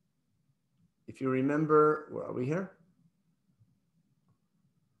 If you remember, where are we here?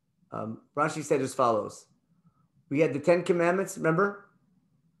 Rashi said as follows. We had the 10 commandments, remember?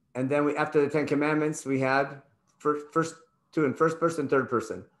 And then after the 10 commandments, we had first two in first person, third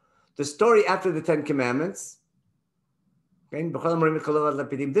person. The story after the 10 commandments, okay,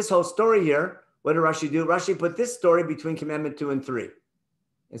 this whole story here, what did Rashi do? Rashi put this story between commandment 2 and 3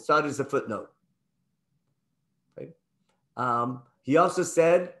 and started as a footnote. Okay. He also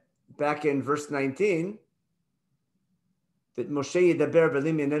said back in verse 19 that Moshe Yedaber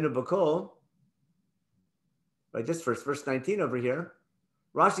V'lim Yanenu B'kol, right, this verse 19 over here,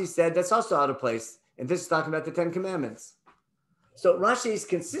 Rashi said that's also out of place. And this is talking about the 10 commandments. So Rashi is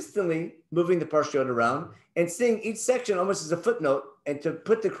consistently moving the parashiyot around and seeing each section almost as a footnote. And to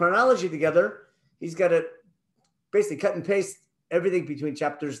put the chronology together, he's got to basically cut and paste everything between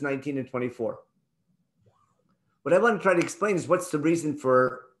chapters 19 and 24. What I want to try to explain is what's the reason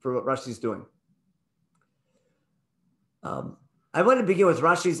for what Rashi's doing. I want to begin with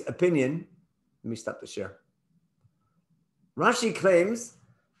Rashi's opinion. Let me stop the share. Rashi claims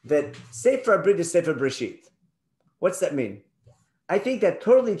that Sefer Abrit is Sefer Breshit. What's that mean? I think that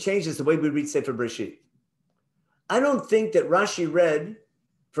totally changes the way we read Sefer Breshit. I don't think Rashi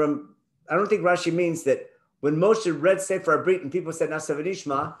means that when Moshe read Sefer Abrit and people said Nasa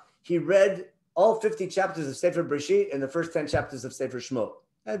v'Nishma, he read all 50 chapters of Sefer Breshit and the first 10 chapters of Sefer Shemot.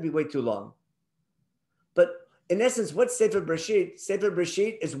 That'd be way too long. But in essence, what's Sefer Breshit? Sefer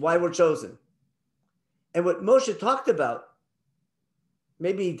Breshit is why we're chosen. And what Moshe talked about,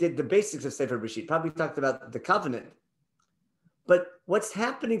 maybe he did the basics of Sefer Breshit, probably talked about the covenant. But what's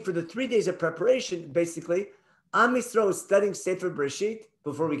happening for the 3 days of preparation, basically, Am Yisrael is studying Sefer Breshit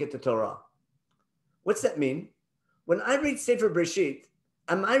before we get to Torah. What's that mean? When I read Sefer Breshit,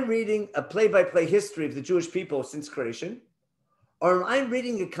 am I reading a play-by-play history of the Jewish people since creation? Or am I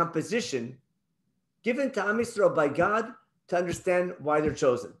reading a composition given to Am Yisrael by God to understand why they're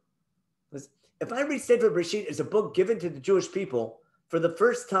chosen? If I read Sefer Breshit as a book given to the Jewish people for the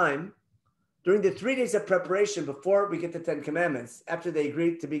first time during the 3 days of preparation before we get the 10 commandments, after they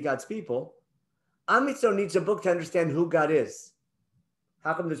agreed to be God's people, Am Yisrael needs a book to understand who God is.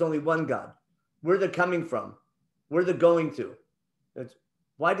 How come there's only one God? Where they're coming from? Where they're going to?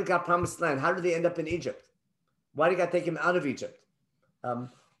 Why did God promise land? How did they end up in Egypt? Why did God take him out of Egypt?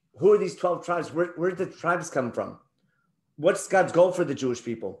 Who are these 12 tribes? Where did the tribes come from? What's God's goal for the Jewish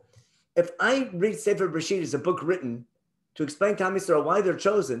people? If I read Sefer Breshit as a book written to explain to Am Yisrael why they're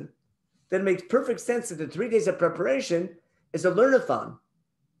chosen, then it makes perfect sense that the 3 days of preparation is a learn-a-thon.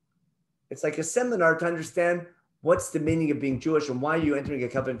 It's like a seminar to understand what's the meaning of being Jewish and why you're entering a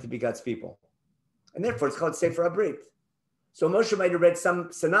covenant to be God's people. And therefore, it's called Sefer Abrit. So Moshe might have read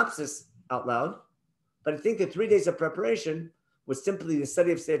some synopsis out loud, but I think the 3 days of preparation was simply the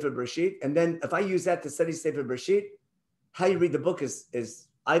study of Sefer Breshit. And then if I use that to study Sefer Breshit, how you read the book is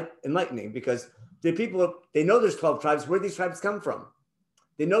enlightening, because the people, they know there's 12 tribes. Where do these tribes come from?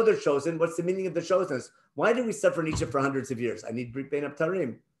 They know they're chosen. What's the meaning of the chosenness? Why did we suffer in Egypt for hundreds of years? I need Brit Bein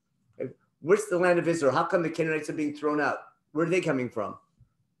Abtarim. Where's the land of Israel? How come the Canaanites are being thrown out? Where are they coming from?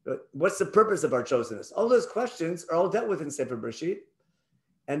 What's the purpose of our chosenness? All those questions are all dealt with in Sefer Breshit.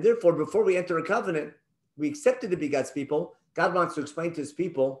 And therefore, before we enter a covenant, we accepted to be God's people. God wants to explain to his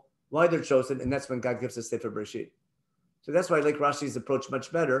people why they're chosen, and that's when God gives us Sefer Breshit. So that's why I like Rashi's approach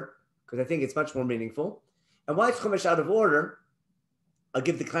much better, because I think it's much more meaningful. And why it's Chumash out of order, I'll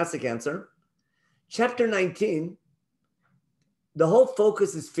give the classic answer. Chapter 19, the whole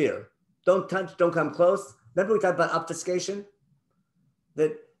focus is fear. Don't touch, don't come close. Remember we talked about obfuscation?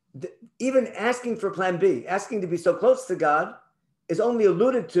 That even asking for plan B, asking to be so close to God, is only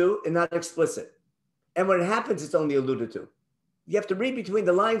alluded to and not explicit. And when it happens, it's only alluded to. You have to read between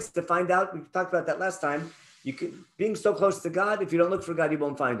the lines to find out. We talked about that last time. Being so close to God, if you don't look for God, you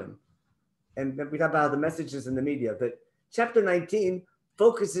won't find him. And we talked about the messages in the media. But chapter 19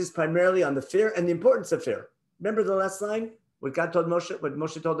 focuses primarily on the fear and the importance of fear. Remember the last line? What God told Moshe, what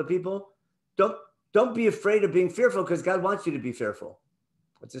Moshe told the people? Don't be afraid of being fearful, because God wants you to be fearful.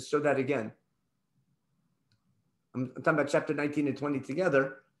 Let's just show that again. I'm talking about chapter 19 and 20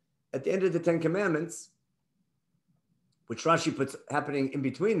 together. At the end of the 10 commandments, which Rashi puts happening in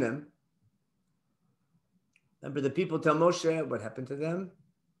between them, remember the people tell Moshe what happened to them?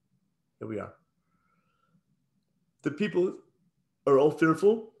 Here we are. The people are all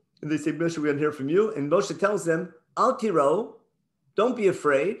fearful, and they say, Moshe, we want to hear from you. And Moshe tells them, Al tiro, don't be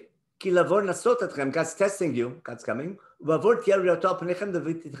afraid. Ki lavor nasot atchem. God's testing you. God's coming. I want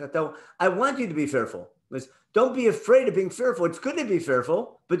you to be fearful. Don't be afraid of being fearful. It's good to be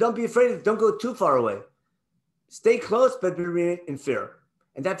fearful, but don't be afraid. Don't go too far away. Stay close, but be in fear.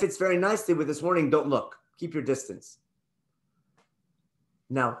 And that fits very nicely with this warning, don't look. Keep your distance.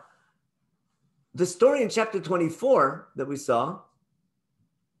 Now, the story in chapter 24 that we saw,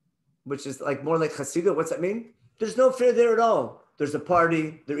 which is like more like Hasidah, what's that mean? There's no fear there at all. There's a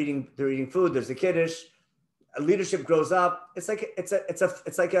party, they're eating food, there's a kiddush, a leadership grows up. It's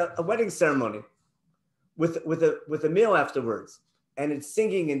like a wedding ceremony with a meal afterwards. And it's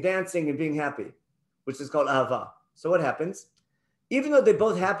singing and dancing and being happy, which is called ahava. So what happens? Even though they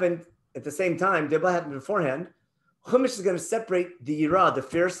both happened at the same time, they both happened beforehand, Chumash is going to separate the yirah, the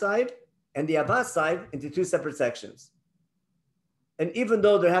fear side, and the ahava side into two separate sections. And even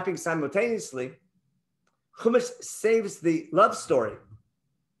though they're happening simultaneously, Chumash saves the love story,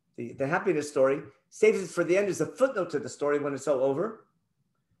 the happiness story, saves it for the end as a footnote to the story when it's all over.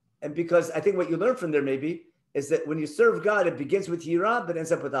 And because I think what you learn from there maybe is that when you serve God, it begins with yirah, but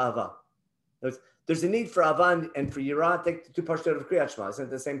ends up with ahava. There's a need for ahava and for yirah. Take the two parts of Kriyat Shema. Isn't it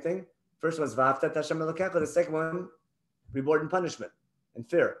the same thing? First one's v'ahavta Hashem Elokecha. The second one, reward and punishment and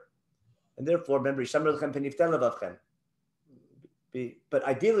fear. And therefore, remember, Yishamar lechem peniftel levavchem. But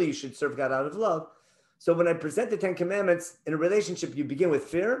ideally, you should serve God out of love. So when I present the 10 Commandments in a relationship, you begin with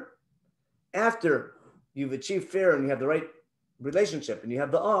fear. After you've achieved fear and you have the right relationship and you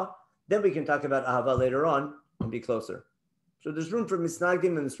have the awe, then we can talk about ahava later on and be closer. So there's room for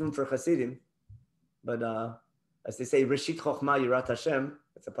misnagdim and there's room for chasidim. But as they say, Reshit Chochma Yirat Hashem,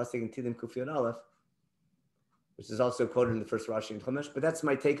 it's a pasuk in Tilim Kuf Yod Aleph, which is also quoted in the first Rashi in Chumash. But that's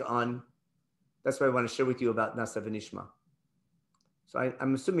my take on, that's what I want to share with you about Nasa v'Nishma. So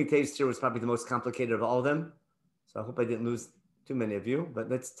I'm assuming today's shir was probably the most complicated of all of them. So I hope I didn't lose too many of you. But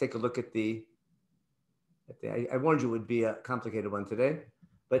let's take a look at I warned you it would be a complicated one today.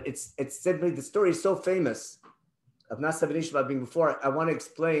 But it's simply, the story is so famous of Nasa v'Nishma being before. I want to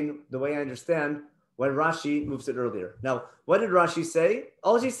explain the way I understand why Rashi moves it earlier. Now, what did Rashi say?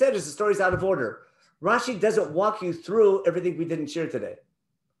 All he said is the story's out of order. Rashi doesn't walk you through everything we didn't share today.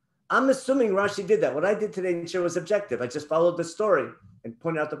 I'm assuming Rashi did that. What I did today in share was objective. I just followed the story and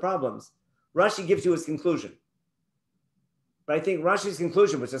pointed out the problems. Rashi gives you his conclusion. But I think Rashi's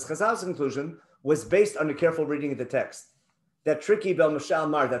conclusion, which is Chazal's conclusion, was based on a careful reading of the text. That tricky Bel Mashal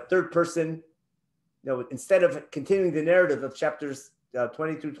Mar, that third person, instead of continuing the narrative of chapters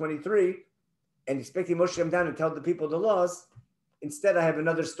 20 through 23 and expecting Moshe to come down and tell the people the laws, instead I have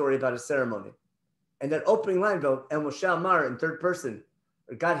another story about a ceremony. And that opening line about El Moshe Amar in third person,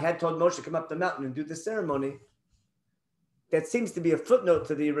 God had told Moshe to come up the mountain and do the ceremony. That seems to be a footnote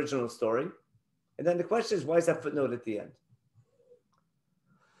to the original story. And then the question is, why is that footnote at the end?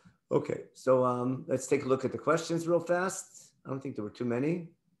 Okay, so let's take a look at the questions real fast. I don't think there were too many.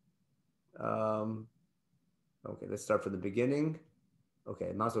 Okay, let's start from the beginning.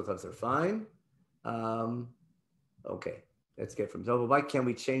 Okay, Mazel Tovs are fine. Okay, let's get from Tova. Why can't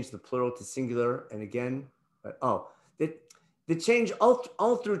we change the plural to singular? And again, the change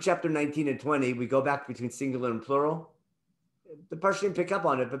all through chapter 19 and 20, we go back between singular and plural. The Parsha didn't pick up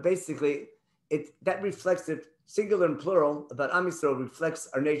on it, but basically that reflects that singular and plural about Am Yisrael reflects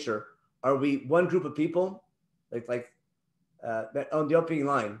our nature. Are we one group of people? Like on the opening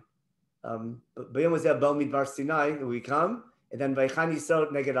line, Sinai, we come, and then Vaychan Yisrael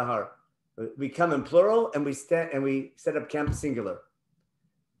neged Ahar. We come in plural and we set up camp singular.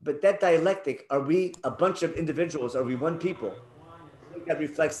 But that dialectic, are we a bunch of individuals? Are we one people? I think that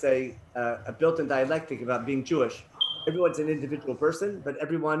reflects a built-in dialectic about being Jewish. Everyone's an individual person, but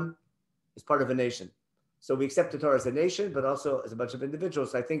everyone is part of a nation. So we accept the Torah as a nation, but also as a bunch of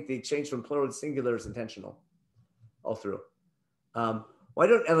individuals. So I think the change from plural to singular is intentional all through. Why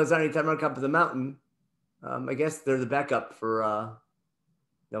don't Elazar and Tamar come to the mountain? I guess they're the backup for,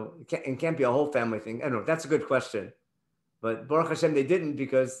 it can't be a whole family thing. I don't know. That's a good question. But Baruch Hashem, they didn't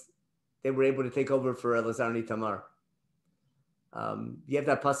because they were able to take over for Elazar and Tamar. You have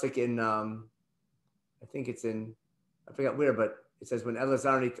that pasuk in, I think it's in, I forgot where, but it says when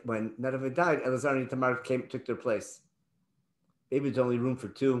Nadab died, Elazar and Tamar took their place. Maybe there's only room for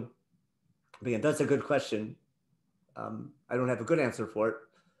two. But again, that's a good question. I don't have a good answer for it,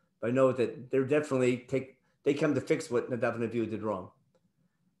 but I know that they're definitely they come to fix what Nadav and Abihu did wrong.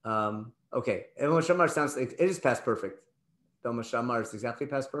 Okay, El Shamar sounds like it is past perfect. El Shamar is exactly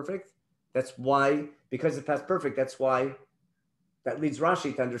past perfect. That's why, because it's past perfect, that's why that leads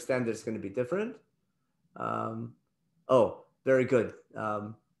Rashi to understand that it's going to be different. Very good.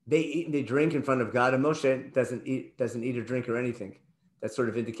 They eat and they drink in front of God, and Moshe doesn't eat or drink or anything. That sort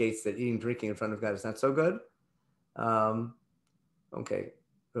of indicates that eating, drinking in front of God is not so good. Okay,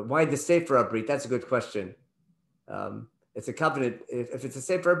 but why the Sefer Abrit? That's a good question. It's a covenant. If it's a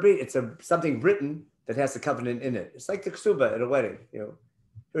Sefer Abrit, it's something written that has the covenant in it. It's like the ksuba at a wedding. Here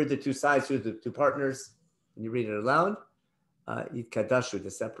are the two sides, here are the two partners, and you read it aloud. Yitkadashu, to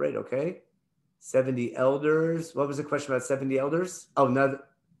separate, okay? 70 elders. What was the question about 70 elders? Oh, no,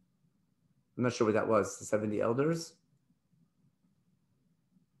 I'm not sure what that was. The 70 elders.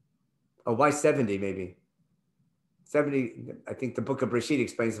 Oh, why 70 maybe? 70, I think the book of Breshit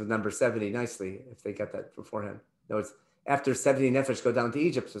explains the number 70 nicely, if they got that beforehand. No, it's after 70 nefesh go down to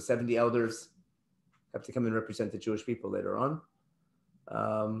Egypt, so 70 elders have to come and represent the Jewish people later on.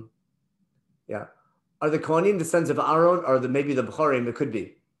 Yeah. Are the Kohanim the sons of Aaron, or maybe the B'chorim? It could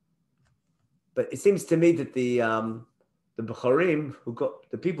be. But it seems to me that the B'chorim,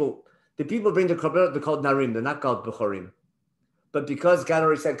 the people bring the korbanot, they're called Narim, they're not called B'chorim. But because God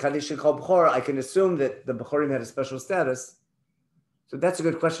already said Kaddish Kol B'chor, I can assume that the B'chorim had a special status. So that's a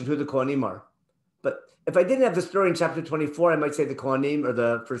good question, who the Kohanim are. But if I didn't have the story in chapter 24, I might say the Kohanim or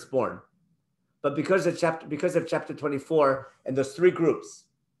the firstborn. But because of chapter 24 and those three groups,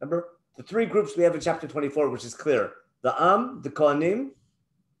 remember? The three groups we have in chapter 24, which is clear. The the Kohanim,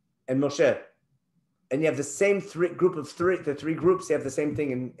 and Moshe. And you have the same the three groups, you have the same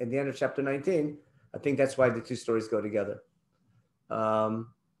thing in the end of chapter 19. I think that's why the two stories go together.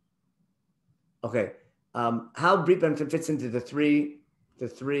 Okay. How Brit Benton fits into the three,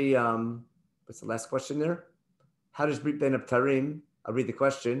 what's the last question there? How does Brit Ben Tarim, I'll read the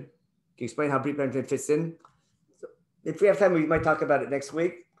question. Can you explain how Brit Benton fits in? So if we have time, we might talk about it next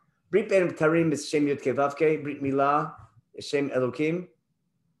week. Brit Ben Tarim is Shem Yud Kevavke. Brit Milah is Shem Elokim.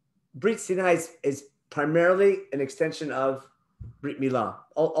 Brit Sinai is primarily an extension of Brit Milah.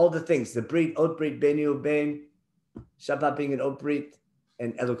 All the things, the Brit, Ot Brit, Benu, Ben, Shabbat being an Ot Brit,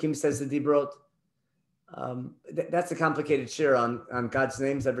 and Elokim says the Dibrot. That's a complicated shir on God's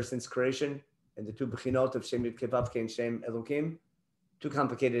names ever since creation, and the two Bechinot of Shem Yud Kevavke and Shem Elokim. Too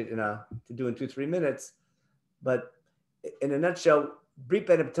complicated to do in 2-3 minutes. But in a nutshell, Brit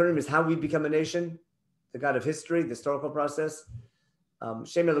Ben Tarim is how we become a nation, the God of history, the historical process.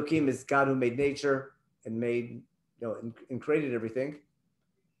 Shem Elokim is God who made nature and made, and created everything.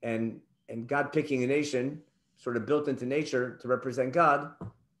 And God picking a nation, sort of built into nature to represent God,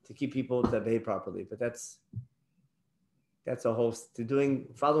 to keep people to behave properly. But that's a whole,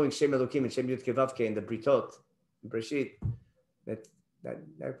 following Shem Elokim and Shem Yud Kevavke and the Britot, Breshit, that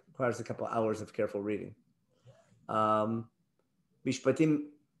requires a couple hours of careful reading. Mishpatim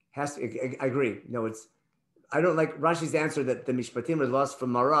I agree. No, I don't like Rashi's answer that the Mishpatim are lost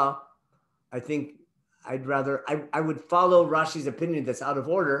from Mara. I think I would follow Rashi's opinion that's out of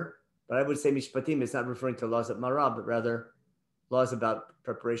order, but I would say Mishpatim is not referring to laws at Mara, but rather laws about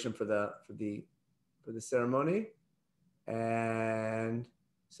preparation for the ceremony and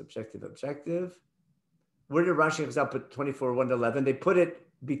subjective, objective. Where did Rashi put 24, 1-11? They put it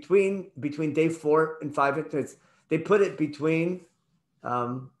between day 4 and 5. They put it between,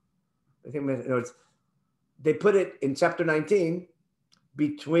 they put it in chapter 19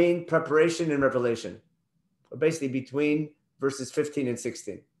 between preparation and revelation, or basically between verses 15 and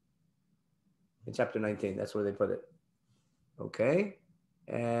 16 in chapter 19. That's where they put it. Okay.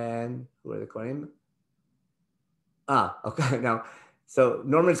 And who are the Kohanim? Okay. Now, so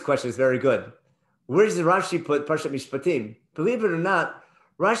Norman's question is very good. Where does Rashi put Parshat Mishpatim? Believe it or not,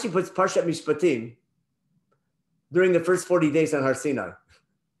 Rashi puts Parshat Mishpatim during the first 40 days on Har Sinai.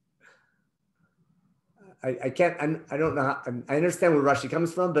 I don't know I understand where Rashi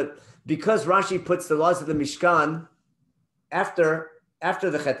comes from, but because Rashi puts the laws of the Mishkan after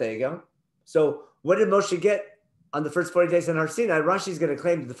the Chet HaEgel, so what did Moshe get on the first 40 days on Har Sinai? Rashi is going to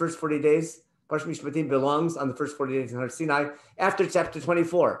claim that the first 40 days, Parshat Mishpatim belongs on the first 40 days on Har Sinai after chapter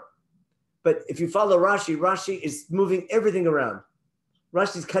 24. But if you follow Rashi is moving everything around.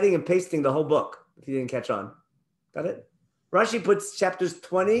 Rashi's cutting and pasting the whole book, if you didn't catch on. Got it? Rashi puts chapters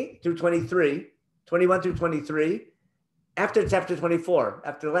 20 through 23, 21 through 23, after chapter 24,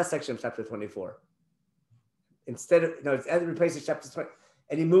 after the last section of chapter 24. It replaces chapter 20.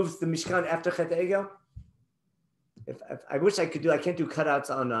 And he moves the Mishkan after Chet HaEgel. If I wish I could I can't do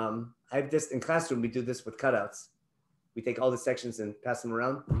cutouts on, I have this in classroom, we do this with cutouts. We take all the sections and pass them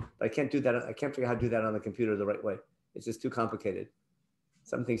around, but I can't do that. I can't figure out how to do that on the computer the right way. It's just too complicated.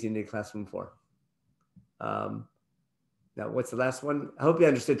 Some things you need a classroom for. Now, what's the last one? I hope you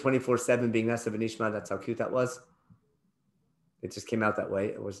understood 24/7 being Nasa V'Nishma. That's how cute that was. It just came out that way.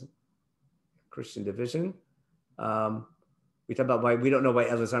 It was Christian division. We talk about why we don't know why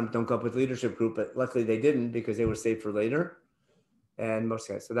Elazar don't go up with leadership group, but luckily they didn't because they were saved for later. And most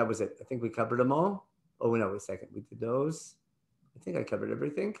guys. So that was it. I think we covered them all. Oh, no, wait a second. We did those. I think I covered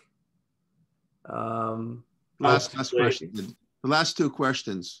everything. Last question. The last two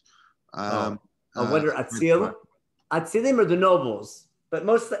questions. What are Atzil? Atzilim are the nobles, but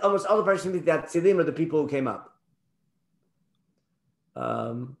almost all the Parshim, the Atzilim are the people who came up.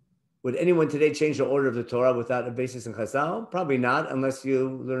 Would anyone today change the order of the Torah without a basis in Chazal? Probably not, unless you're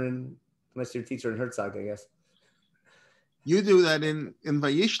a teacher in Herzog, I guess. You do that in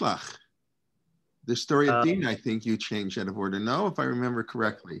Vayishlach. The story of Dean, I think you changed out of order. No, if I remember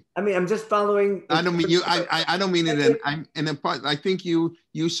correctly. I mean, I'm just following. I don't mean you. I don't mean it. I think you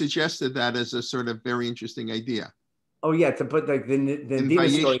suggested that as a sort of very interesting idea. Oh yeah, to put like the Dina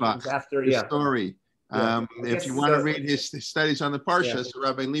story after the story. If you want to read his studies on the Parsha, so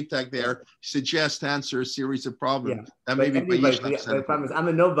Rabbi Leibtag there suggests to answer a series of problems. That may be the problem is I'm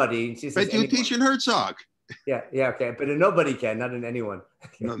a nobody. She says, but you teach in Herzog. Yeah, okay, but a nobody can, not in anyone.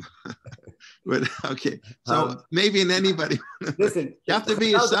 No. But okay, so maybe in anybody. Listen, you have to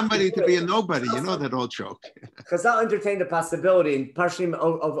be somebody to be a nobody. You know that old joke. Chazal entertained the possibility, and Parshim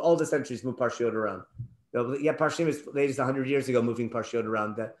of all the centuries move Parshiot around. Yeah, Parshim is latest 100 years ago moving Parshiot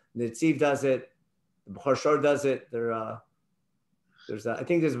around. The Netziv does it. The Bechor Shor does it. I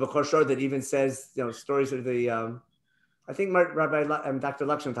think there's a Bechor Shor that even says, stories of the. I think Rabbi Dr.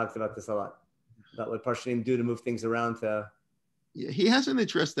 Lakshman talks about this a lot, about what Parshinim do to move things around. He hasn't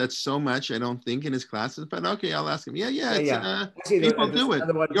addressed that so much, I don't think, in his classes. But okay, I'll ask him. Actually, people do it.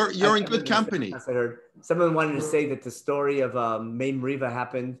 You're in good company. I heard someone wanted to say that the story of Meim Riva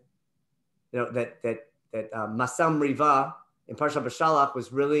happened. That Masam Riva in Parshat B'Shalach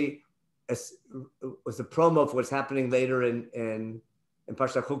was really was a promo for what's happening later in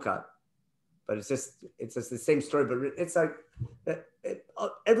Parshat Chukat. But it's just the same story. But it's like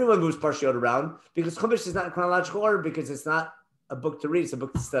everyone moves Parshiot around because Chumash is not in chronological order because it's not a book to read; it's a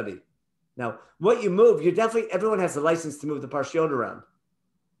book to study. Now, what you move, everyone has a license to move the Parshiot around,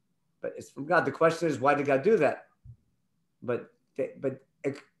 but it's from God. The question is, why did God do that? But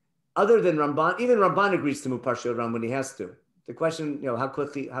other than Ramban, even Ramban agrees to move Parshiot around when he has to. The question, how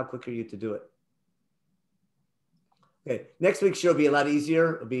quick are you to do it? Okay, next week's show will be a lot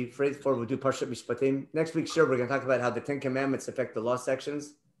easier. It'll be straightforward. We'll do Parshat Mishpatim. Next week's show, we're going to talk about how the 10 Commandments affect the law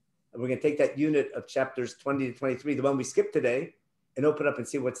sections. And we're going to take that unit of chapters 20 to 23, the one we skipped today, and open up and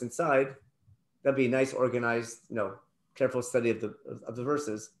see what's inside. That'd be a nice, organized, careful study of the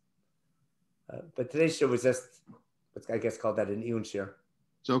verses. But today's show was just, I guess, called that an Iyun shir.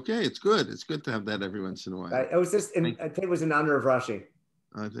 It's okay. It's good. It's good to have that every once in a while. It was just, I think it was in honor of Rashi.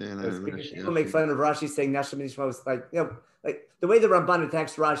 People make fun of Rashi saying Nashim Nishma was like the way the Ramban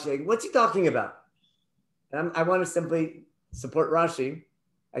attacks Rashi, like, what's he talking about? And I want to simply support Rashi.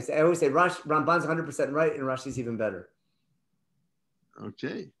 I always say Ramban's 100% right and Rashi's even better.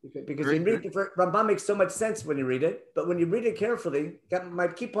 Okay. Because Ramban makes so much sense when you read it, but when you read it carefully, my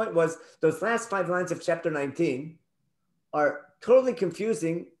key point was those last 5 lines of chapter 19 are totally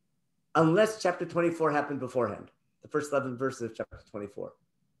confusing unless chapter 24 happened beforehand. The first 11 verses of chapter 24.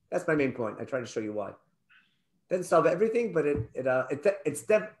 That's my main point. I try to show you why. Doesn't solve everything, but it's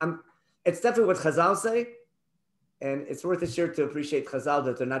definitely what Chazal say, and it's worth a share to appreciate Chazal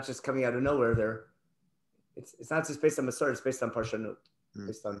that they're not just coming out of nowhere. It's not just based on Masor, it's based on Parshanut.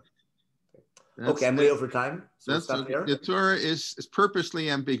 Based on. Okay, I'm way over time. So stop here. The Torah is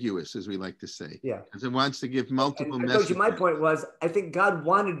purposely ambiguous, as we like to say. Yeah. Because it wants to give multiple messages. I told you my point was, I think God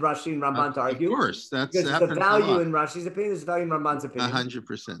wanted Rashi and Ramban to argue. Of course. That's the value in Rashi's opinion, there's value in Ramban's opinion.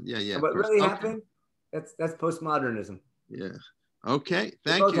 100%. Yeah. And what really happened, that's postmodernism. Yeah. Okay.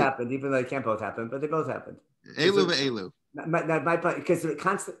 Thank you. Both happened, even though they can't both happen, but they both happened. Elu. My point,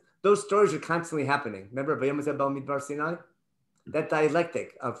 because those stories are constantly happening. Remember, Midbar Sinai? That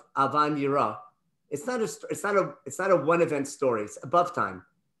dialectic of Avan Yira. It's not a one event story. It's above time.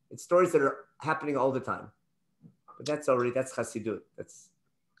 It's stories that are happening all the time. But that's Chassidut. That's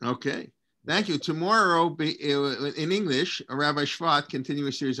okay. Thank you. Tomorrow, in English, Rabbi Shavuot continue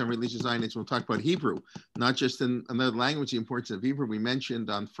a series on religious Zionists. We'll talk about Hebrew, not just in another language. The importance of Hebrew. We mentioned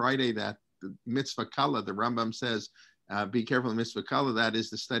on Friday that the mitzvah kala, the Rambam says, be careful of mitzvah kala. That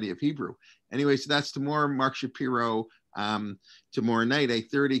is the study of Hebrew. Anyway, so that's tomorrow. Mark Shapiro. Tomorrow night,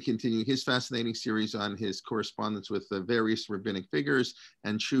 8:30, continuing his fascinating series on his correspondence with the various rabbinic figures,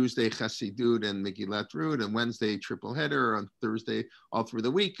 and Tuesday, Chassidut and Megillat Rut, and Wednesday, triple header, on Thursday, all through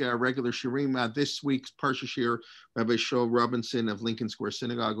the week, regular shirim. This week's Parsha Shir, Rabbi Shul Robinson of Lincoln Square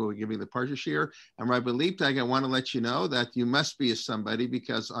Synagogue will be giving the Parsha Shir, and Rabbi Leibtag, I want to let you know that you must be a somebody,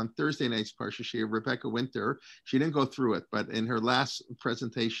 because on Thursday night's Parsha Shir, Rebecca Winter, she didn't go through it, but in her last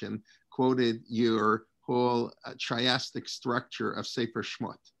presentation, quoted your whole triastic structure of Sefer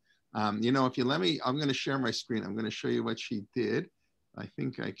Shmot. If you let me, I'm going to share my screen. I'm going to show you what she did. I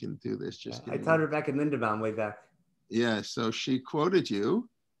think I can do this. I taught her back in Lindenbaum way back. Yeah, so she quoted you.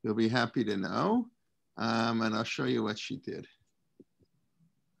 You'll be happy to know. And I'll show you what she did.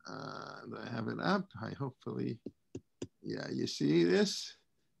 I have it up. Hopefully, yeah, you see this?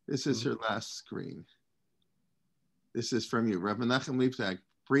 This is her last screen. This is from you, Rabbi Menachem Leibtag.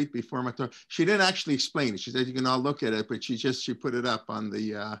 Breathe before my Torah. She didn't actually explain it. She said you can all look at it, but she put it up on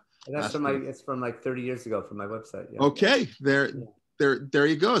the. That's from it's from like 30 years ago from my website. Yeah. Okay, there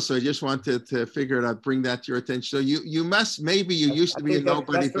you go. So I just wanted to figure it out, bring that to your attention. So you must, maybe you used to be a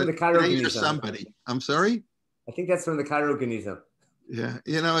nobody, but today you're somebody. I'm sorry? I think that's from the Cairo Geniza. Yeah,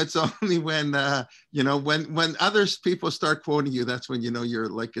 it's only when when other people start quoting you, that's when you're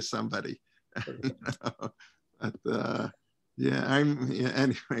like a somebody. But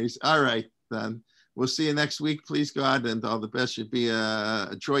anyways, all right, then we'll see you next week, please God, and all the best. Should be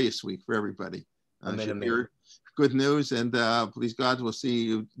a joyous week for everybody. Amen. Good news, and please God, we'll see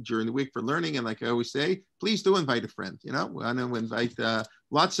you during the week for learning. And like I always say, please do invite a friend. We want to invite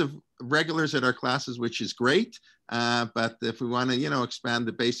lots of regulars at our classes, which is great. But if we want to, expand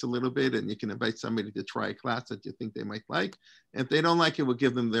the base a little bit, and you can invite somebody to try a class that you think they might like. If they don't like it, we'll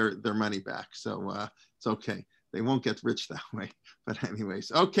give them their money back. So it's okay. They won't get rich that way. But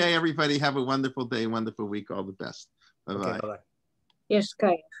anyways, okay, everybody, have a wonderful day, wonderful week. All the best. Bye-bye. Okay, bye-bye. Yes,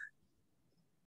 Kaya.